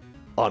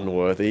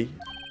 unworthy?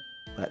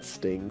 That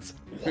stings.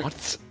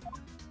 What?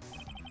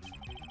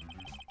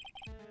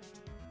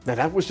 Now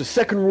that was the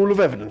second rule of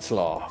evidence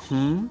law,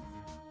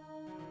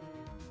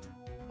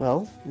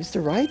 Well,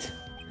 Mr. Wright?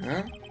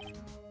 Huh?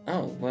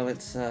 Oh, well,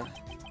 it's,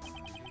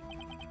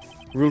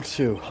 Rule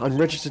 2.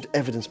 Unregistered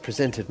evidence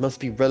presented must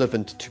be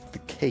relevant to the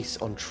case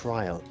on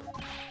trial.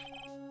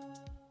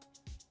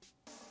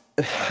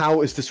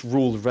 How is this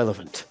rule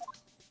relevant?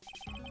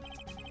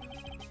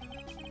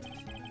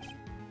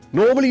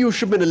 Normally you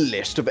submit a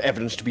list of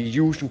evidence to be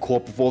used in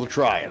court before the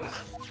trial.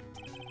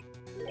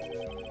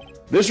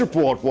 This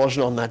report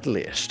wasn't on that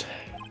list.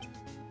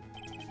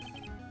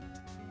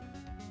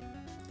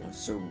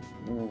 so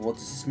what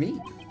does this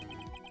mean?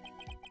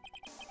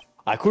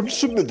 I couldn't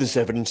submit this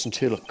evidence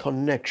until a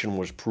connection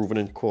was proven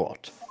in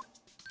court.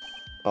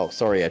 Oh,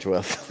 sorry,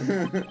 Edgeworth.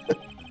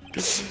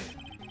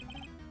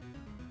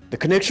 The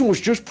connection was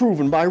just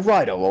proven by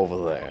Rido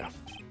over there.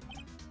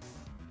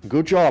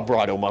 Good job,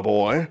 Rido, my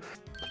boy.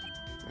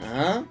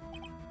 Huh?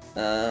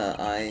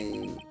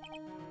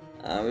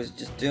 I was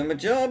just doing my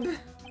job.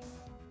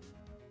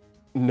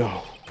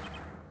 No.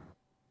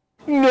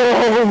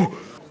 No!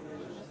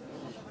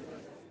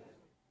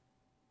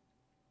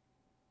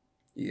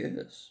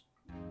 Yes.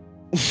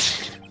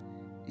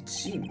 It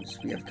seems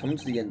we have come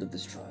to the end of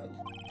this trial.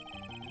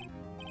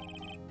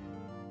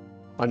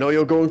 I know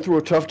you're going through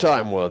a tough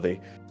time, Worthy.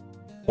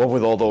 What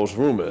with all those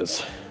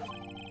rumors.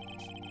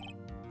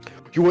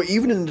 You were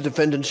even in the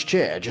defendant's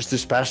chair just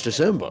this past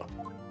December.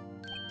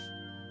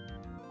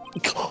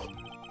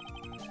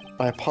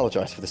 I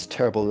apologize for this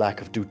terrible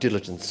lack of due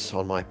diligence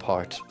on my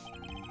part.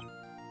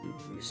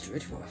 Mr.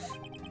 Edgeworth.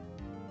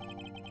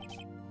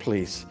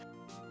 Please,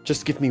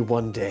 just give me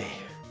one day.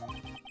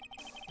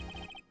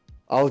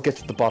 I'll get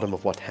to the bottom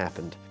of what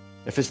happened.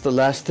 If it's the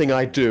last thing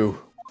I do.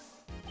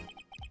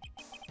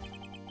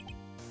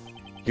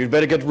 You'd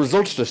better get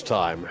results this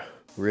time.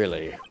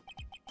 Really.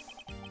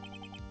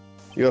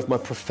 You have my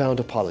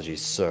profound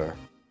apologies, sir.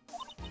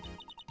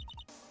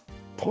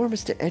 Poor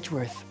Mr.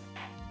 Edgeworth.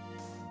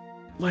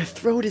 My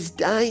throat is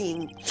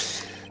dying.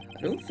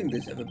 I don't think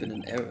there's ever been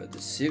an error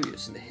this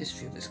serious in the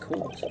history of this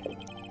court.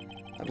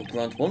 I will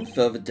grant one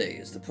further day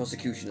as the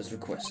prosecution has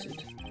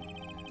requested.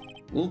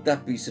 Will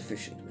that be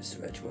sufficient,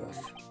 Mr.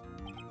 Edgeworth?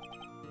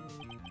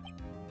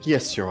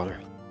 Yes, Your Honor.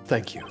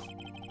 Thank you.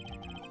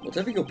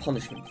 Whatever your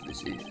punishment for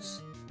this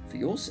is, for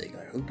your sake,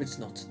 I hope it's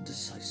not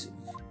decisive.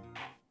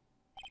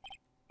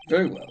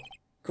 Very well.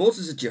 Court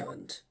is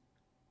adjourned.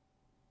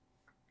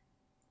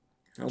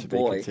 Oh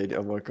boy.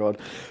 Oh my god.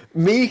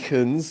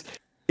 Meekins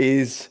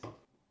is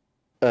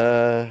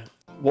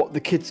what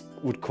the kids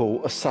would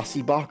call a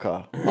sussy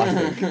baka,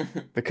 I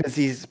think. Because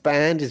his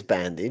band is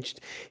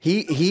bandaged.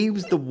 He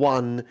was the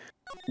one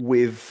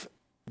with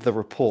the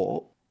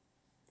report.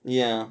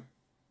 Yeah.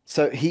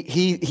 So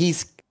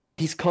he's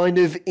kind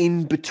of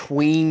in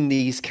between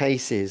these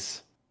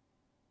cases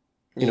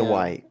in a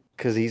way.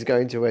 Because he's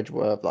going to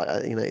Edgeworth,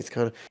 like, you know, it's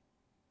kind of...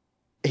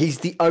 He's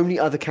the only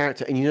other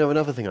character, and you know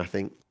another thing I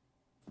think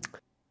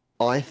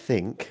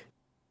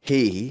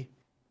he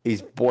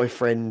is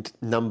boyfriend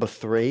number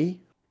 3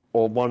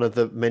 or one of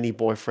the many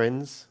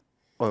boyfriends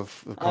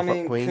of the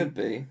Cough-Up Queen. Could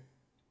be.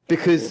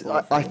 Because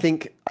I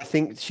think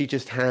she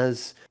just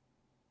has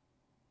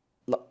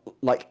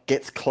like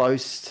gets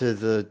close to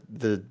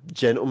the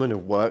gentlemen who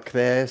work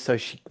there, so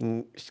she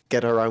can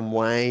get her own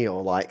way,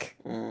 or like,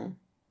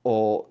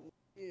 or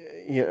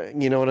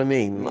you know what I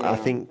mean. Yeah. I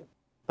think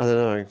I don't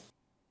know.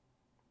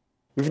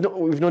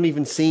 We've not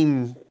even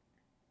seen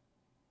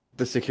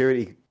the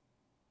security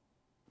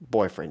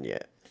boyfriend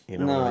yet. You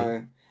know what I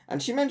mean?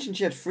 And she mentioned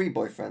she had 3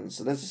 boyfriends,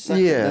 so there's a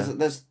second.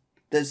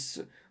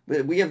 There's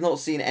we have not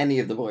seen any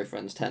of the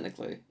boyfriends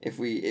technically. If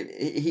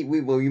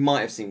we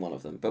might have seen one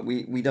of them, but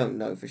we don't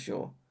know for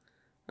sure.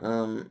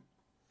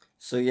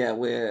 So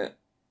yeah,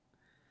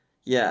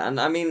 and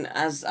I mean,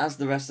 as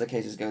the rest of the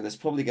cases go, there's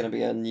probably going to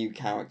be a new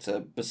character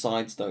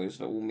besides those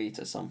that we'll meet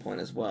at some point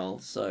as well.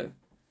 So,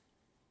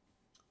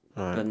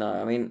 right. But no,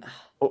 I mean,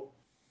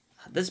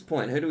 at this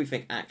point, who do we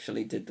think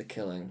actually did the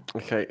killing?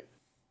 Okay.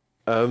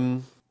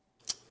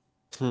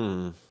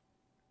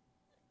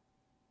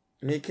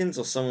 Meekins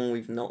or someone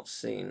we've not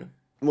seen?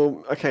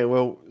 Well, okay.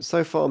 Well,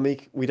 so far,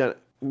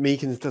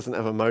 Meekins doesn't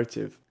have a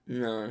motive.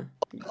 No.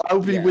 I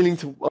would be willing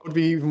to. I would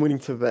be even willing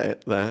to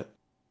bet that.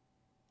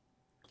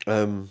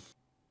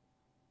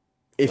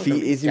 If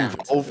he is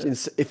involved in,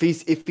 if he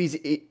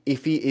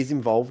is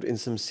involved in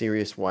some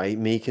serious way,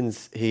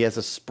 Meekins, he has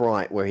a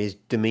sprite where his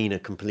demeanor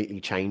completely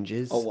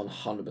changes. Oh,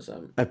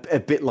 100%. A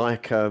bit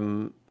like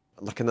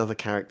another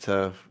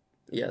character.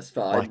 Yes,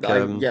 but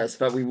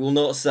but we will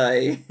not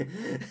say.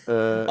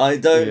 I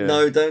don't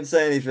know. Don't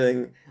say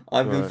anything.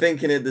 I've been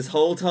thinking it this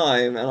whole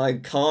time, and I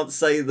can't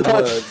say the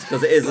words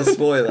because it is a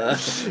spoiler.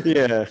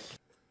 Yeah.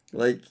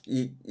 Like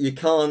you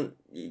can't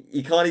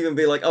even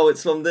be like, oh,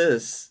 it's from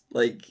this.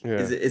 Like,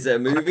 is it a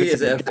movie?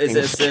 Is it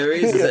a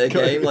series? Is it a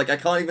game? Like, I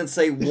can't even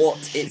say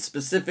what it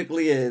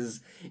specifically is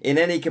in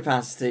any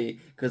capacity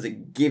because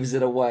it gives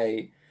it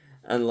away.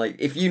 And like,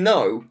 if you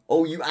know,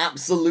 you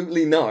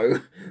absolutely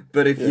know.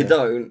 But if you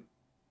don't,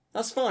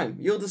 that's fine.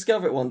 You'll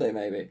discover it one day,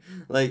 maybe.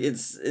 Like,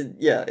 it's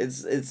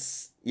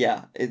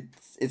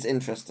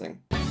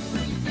interesting.